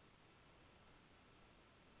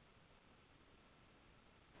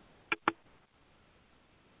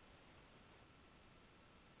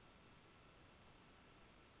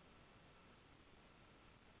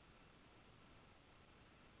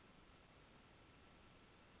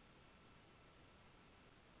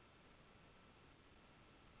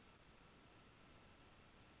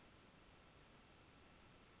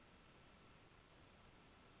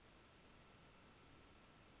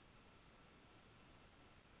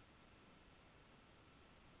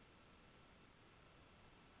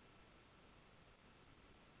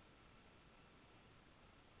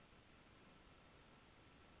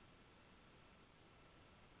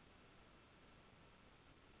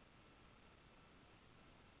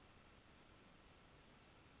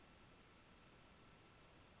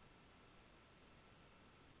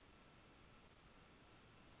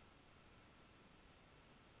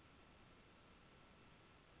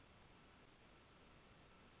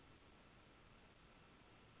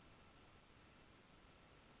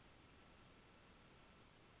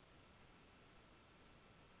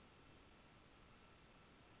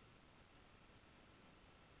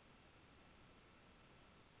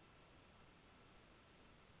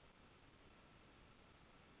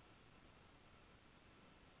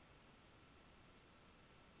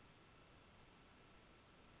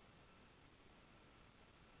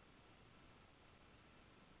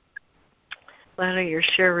 Lana, your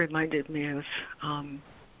share reminded me of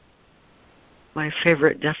my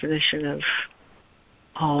favorite definition of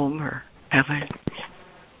home or heaven.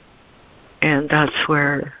 And that's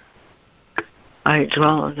where I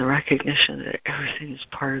dwell on the recognition that everything is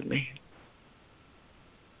part of me.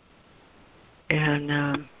 And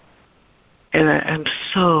I'm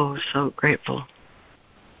so, so grateful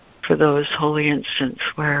for those holy instants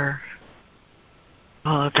where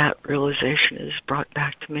that realization is brought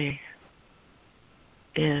back to me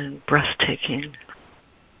in breathtaking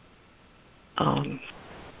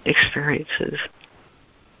experiences.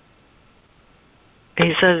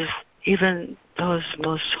 He says even those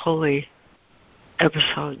most holy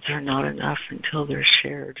episodes are not enough until they're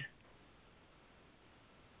shared.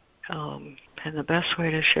 And the best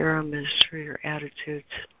way to share them is through your attitudes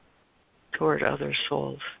toward other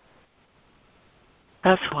souls.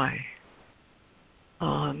 That's why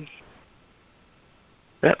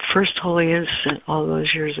that first holy instant all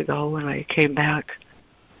those years ago when I came back,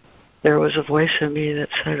 there was a voice in me that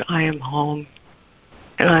said, I am home.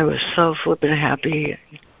 And I was so flippin' happy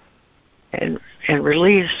and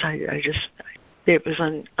released. It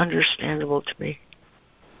was understandable to me.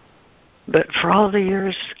 But for all the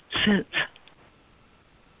years since,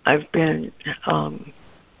 I've been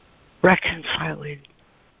reconciling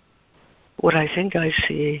what I think I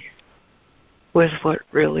see with what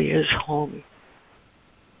really is home.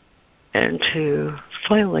 And to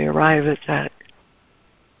finally arrive at that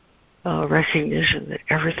recognition that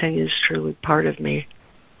everything is truly part of me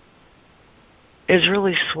is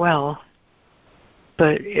really swell,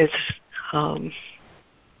 but it's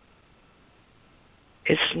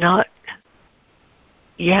not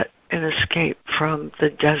yet an escape from the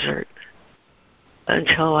desert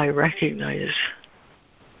until I recognize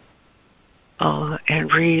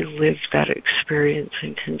and relive that experience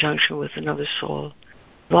in conjunction with another soul,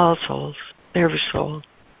 of all souls, every soul.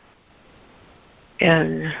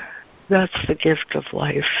 And that's the gift of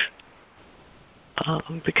life,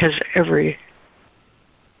 because every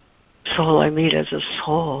soul I meet as a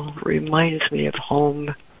soul reminds me of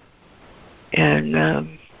home, and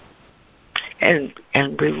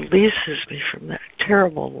releases me from that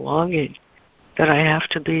terrible longing that I have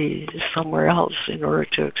to be somewhere else in order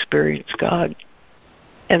to experience God.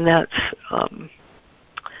 And that's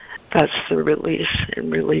the release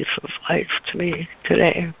and relief of life to me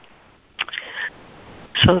today.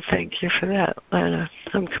 So thank you for that, Lana.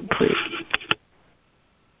 I'm complete.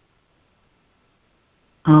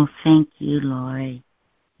 Oh, thank you, Lori.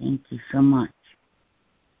 Thank you so much.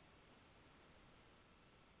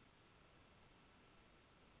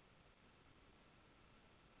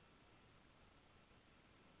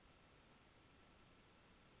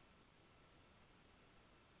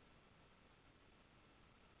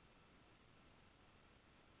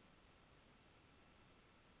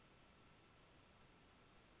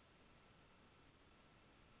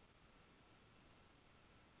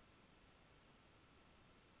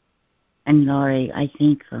 And Laurie, I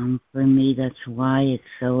think for me that's why it's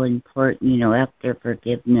so important, after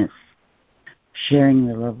forgiveness, sharing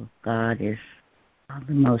the love of God is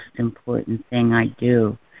the most important thing I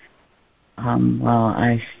do while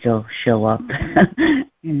I still show up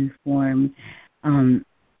in form,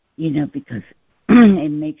 because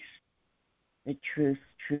it makes the truth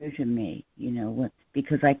true to me,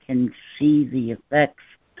 because I can see the effects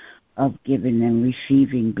of giving and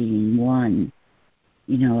receiving being one.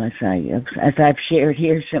 As I've shared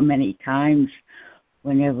here so many times,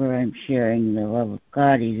 whenever I'm sharing the love of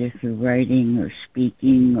God, either through writing or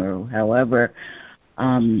speaking or however,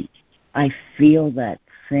 I feel that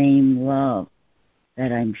same love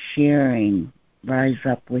that I'm sharing rise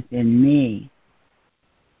up within me.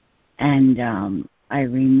 And I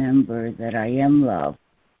remember that I am loved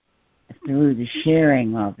through the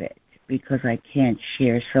sharing of it, because I can't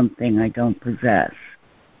share something I don't possess.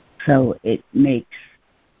 So it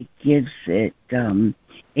gives it,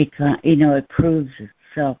 it proves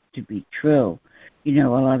itself to be true. A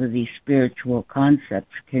lot of these spiritual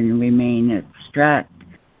concepts can remain abstract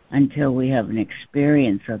until we have an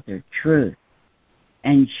experience of their truth.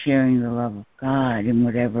 And sharing the love of God in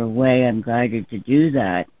whatever way I'm guided to do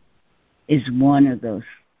that is one of those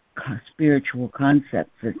spiritual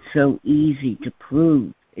concepts that's so easy to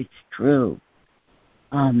prove it's true.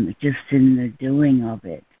 Just in the doing of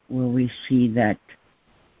it, where we see that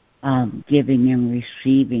giving and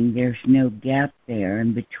receiving, there's no gap there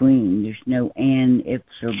in between. There's no and,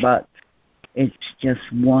 ifs, or buts. It's just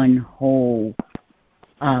one whole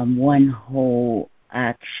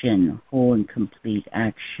action, whole and complete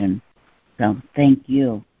action. So thank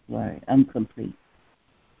you, Lori. I'm complete.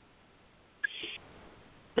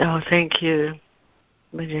 Oh, thank you,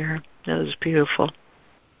 my dear. That was beautiful.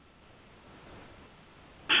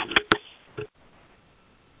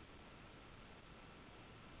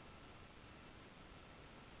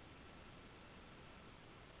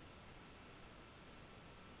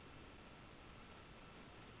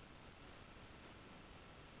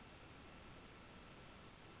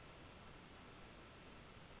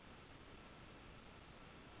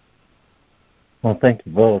 Well, thank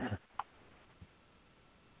you both.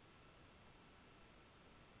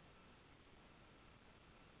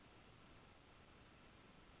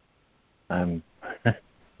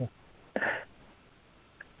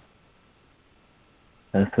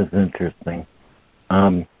 This is interesting.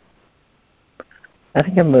 I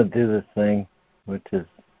think I'm going to do this thing, which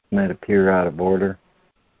might appear out of order,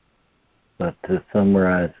 but to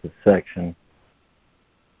summarize the section,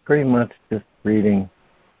 pretty much just reading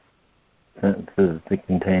sentences that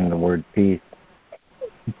contain the word peace.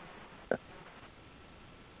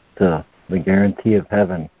 The guarantee of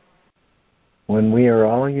heaven. When we are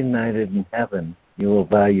all united in heaven, you will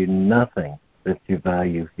value nothing that you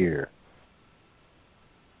value here.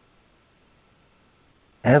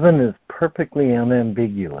 Heaven is perfectly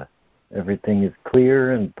unambiguous. Everything is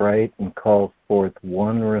clear and bright and calls forth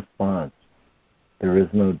one response. There is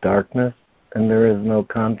no darkness and there is no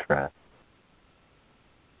contrast.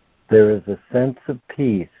 There is a sense of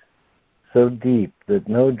peace so deep that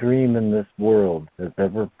no dream in this world has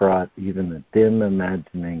ever brought even a dim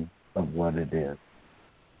imagining of what it is.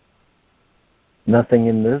 Nothing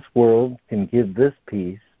in this world can give this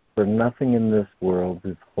peace, for nothing in this world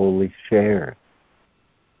is wholly shared.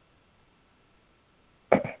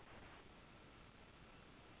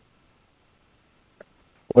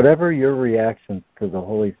 Whatever your reactions to the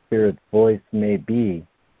Holy Spirit's voice may be,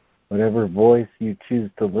 whatever voice you choose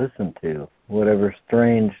to listen to, whatever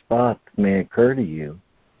strange thoughts may occur to you,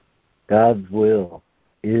 God's will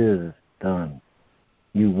is done.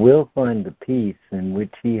 You will find the peace in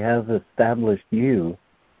which He has established you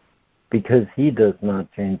because he does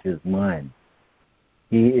not change his mind.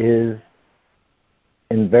 He is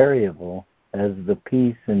invariable as the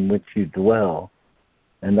peace in which you dwell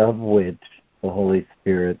and of which the Holy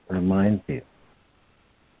Spirit reminds you.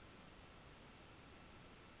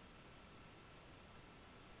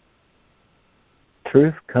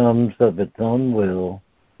 Truth comes of its own will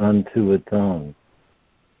unto its own.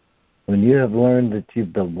 When you have learned that you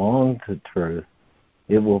belong to truth,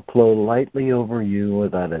 it will flow lightly over you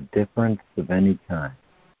without a difference of any kind.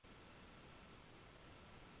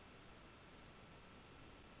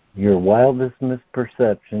 Your wildest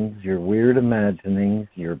misperceptions, your weird imaginings,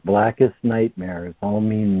 your blackest nightmares all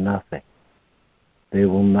mean nothing. They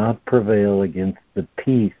will not prevail against the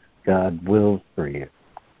peace God wills for you.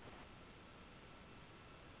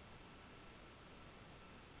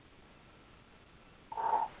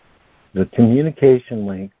 The communication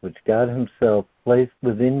link which God Himself placed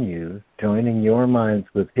within you, joining your minds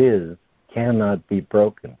with His, cannot be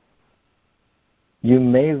broken. You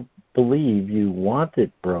may believe you want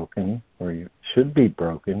it broken, or you should be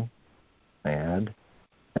broken, and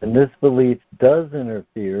this belief does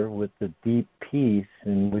interfere with the deep peace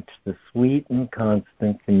in which the sweet and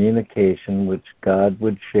constant communication which God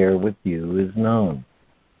would share with you is known.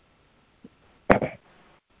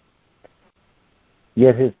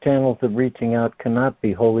 Yet His channels of reaching out cannot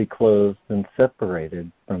be wholly closed and separated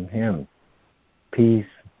from Him. Peace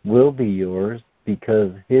will be yours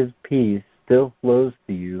because His peace still flows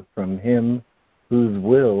to you from Him whose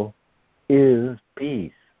will is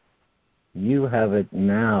peace. You have it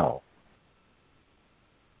now.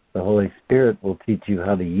 The Holy Spirit will teach you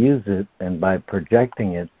how to use it, and by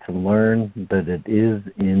projecting it, to learn that it is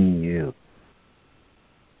in you.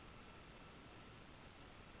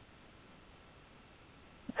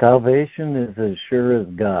 Salvation is as sure as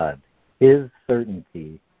God. His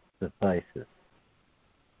certainty suffices.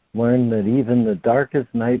 Learn that even the darkest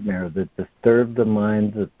nightmare that disturbed the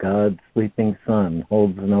minds of God's sleeping Son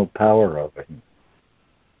holds no power over him.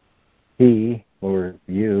 He, or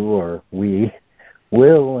you, or we,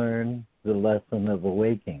 will learn the lesson of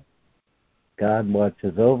awaking. God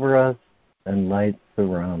watches over us and light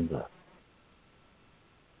surrounds us.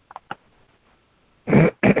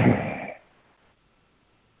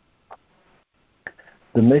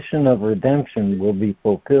 The mission of redemption will be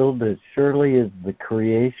fulfilled as surely as the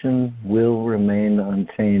creation will remain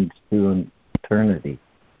unchanged to eternity.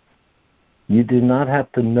 You do not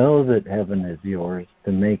have to know that heaven is yours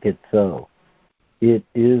to make it so. It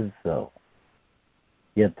is so.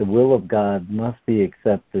 Yet the will of God must be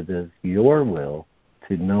accepted as your will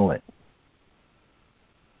to know it.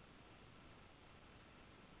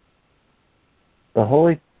 The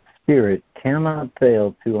Holy Spirit cannot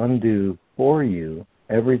fail to undo for you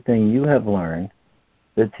everything you have learned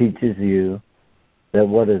that teaches you that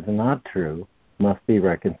what is not true must be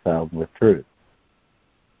reconciled with truth.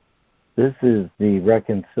 This is the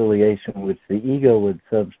reconciliation which the ego would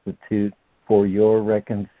substitute for your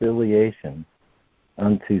reconciliation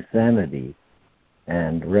unto sanity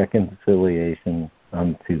and reconciliation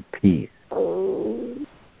unto peace.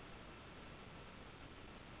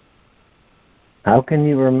 How can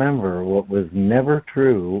you remember what was never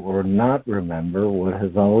true or not remember what has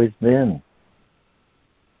always been?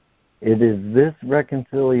 It is this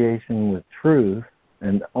reconciliation with truth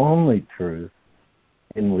and only truth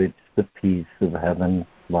in which the peace of heaven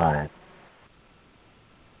lies.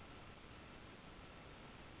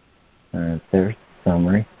 There's the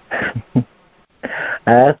summary. I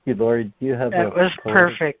ask you, Lori, do you have That was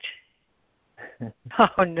perfect.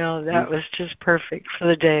 Oh, no, that was just perfect for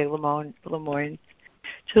the day, Lemoyne.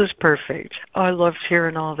 Just perfect. Oh, I loved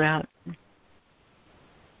hearing all that.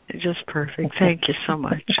 Just perfect. Thank you so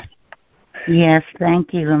much. Yes,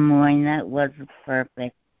 thank you, Lemoyne. That was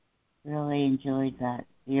perfect. Really enjoyed that,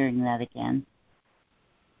 hearing that again.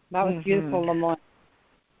 That was beautiful, Lemoyne.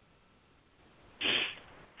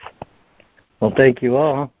 Well, thank you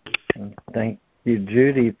all. And thank you,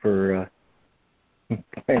 Judy, for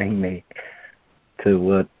pointing me to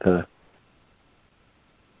what the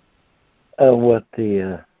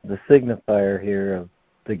signifier here of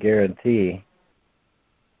the guarantee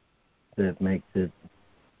that makes it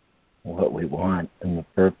what we want and the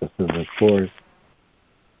purpose of the course.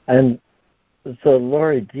 And so,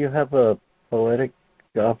 Lori, do you have a poetic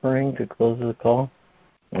offering to close the call,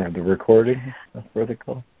 or the recording for the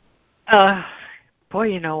call? Boy,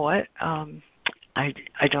 you know what? I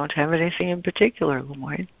don't have anything in particular,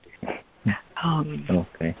 Lemoyne.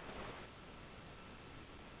 Okay.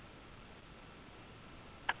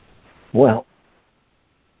 Well,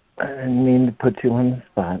 I didn't mean to put you on the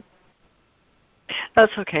spot.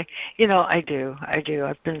 That's okay. I do.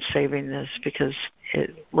 I've been saving this because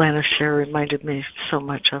Lana's share reminded me so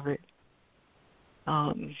much of it.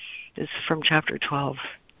 It's from chapter 12,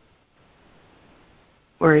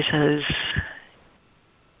 where he says,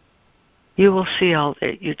 "You will see all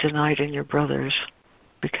that you denied in your brothers,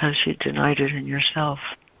 because you denied it in yourself.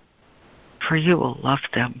 For you will love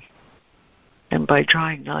them, and by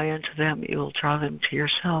drawing nigh unto them, you will draw them to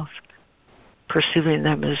yourself, perceiving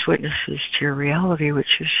them as witnesses to your reality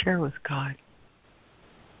which you share with God.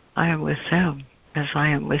 I am with them as I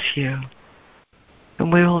am with you,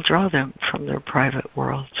 and we will draw them from their private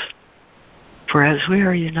worlds. For as we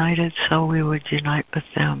are united, so we would unite with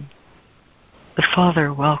them. The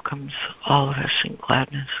Father welcomes all of us in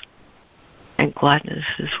gladness, and gladness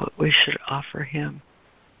is what we should offer him.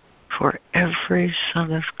 For every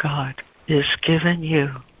Son of God is given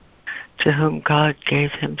you, to whom God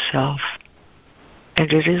gave himself,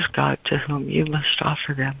 and it is God to whom you must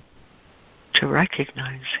offer them, to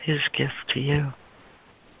recognize his gift to you."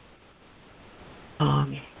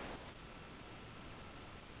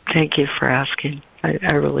 Thank you for asking.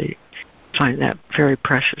 I really find that very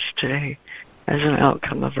precious today as an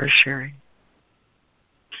outcome of our sharing.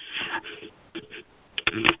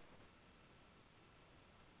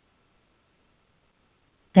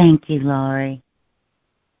 Thank you, Laurie.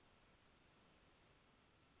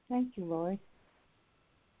 Thank you, Lori.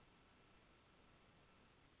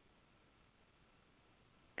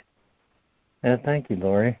 Yeah, thank you,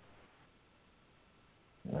 Lori.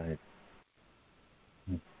 I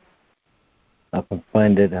often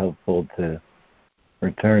find it helpful to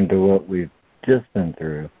return to what we've just been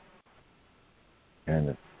through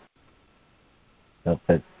and let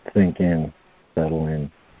that sink in, settle in.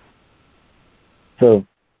 So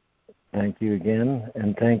thank you again,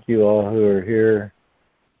 and thank you all who are here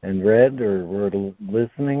and read or were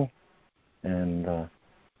listening, and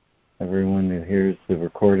everyone who hears the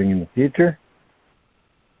recording in the future.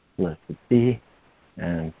 Blessed be,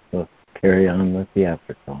 and we'll carry on with the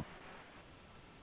aftercall.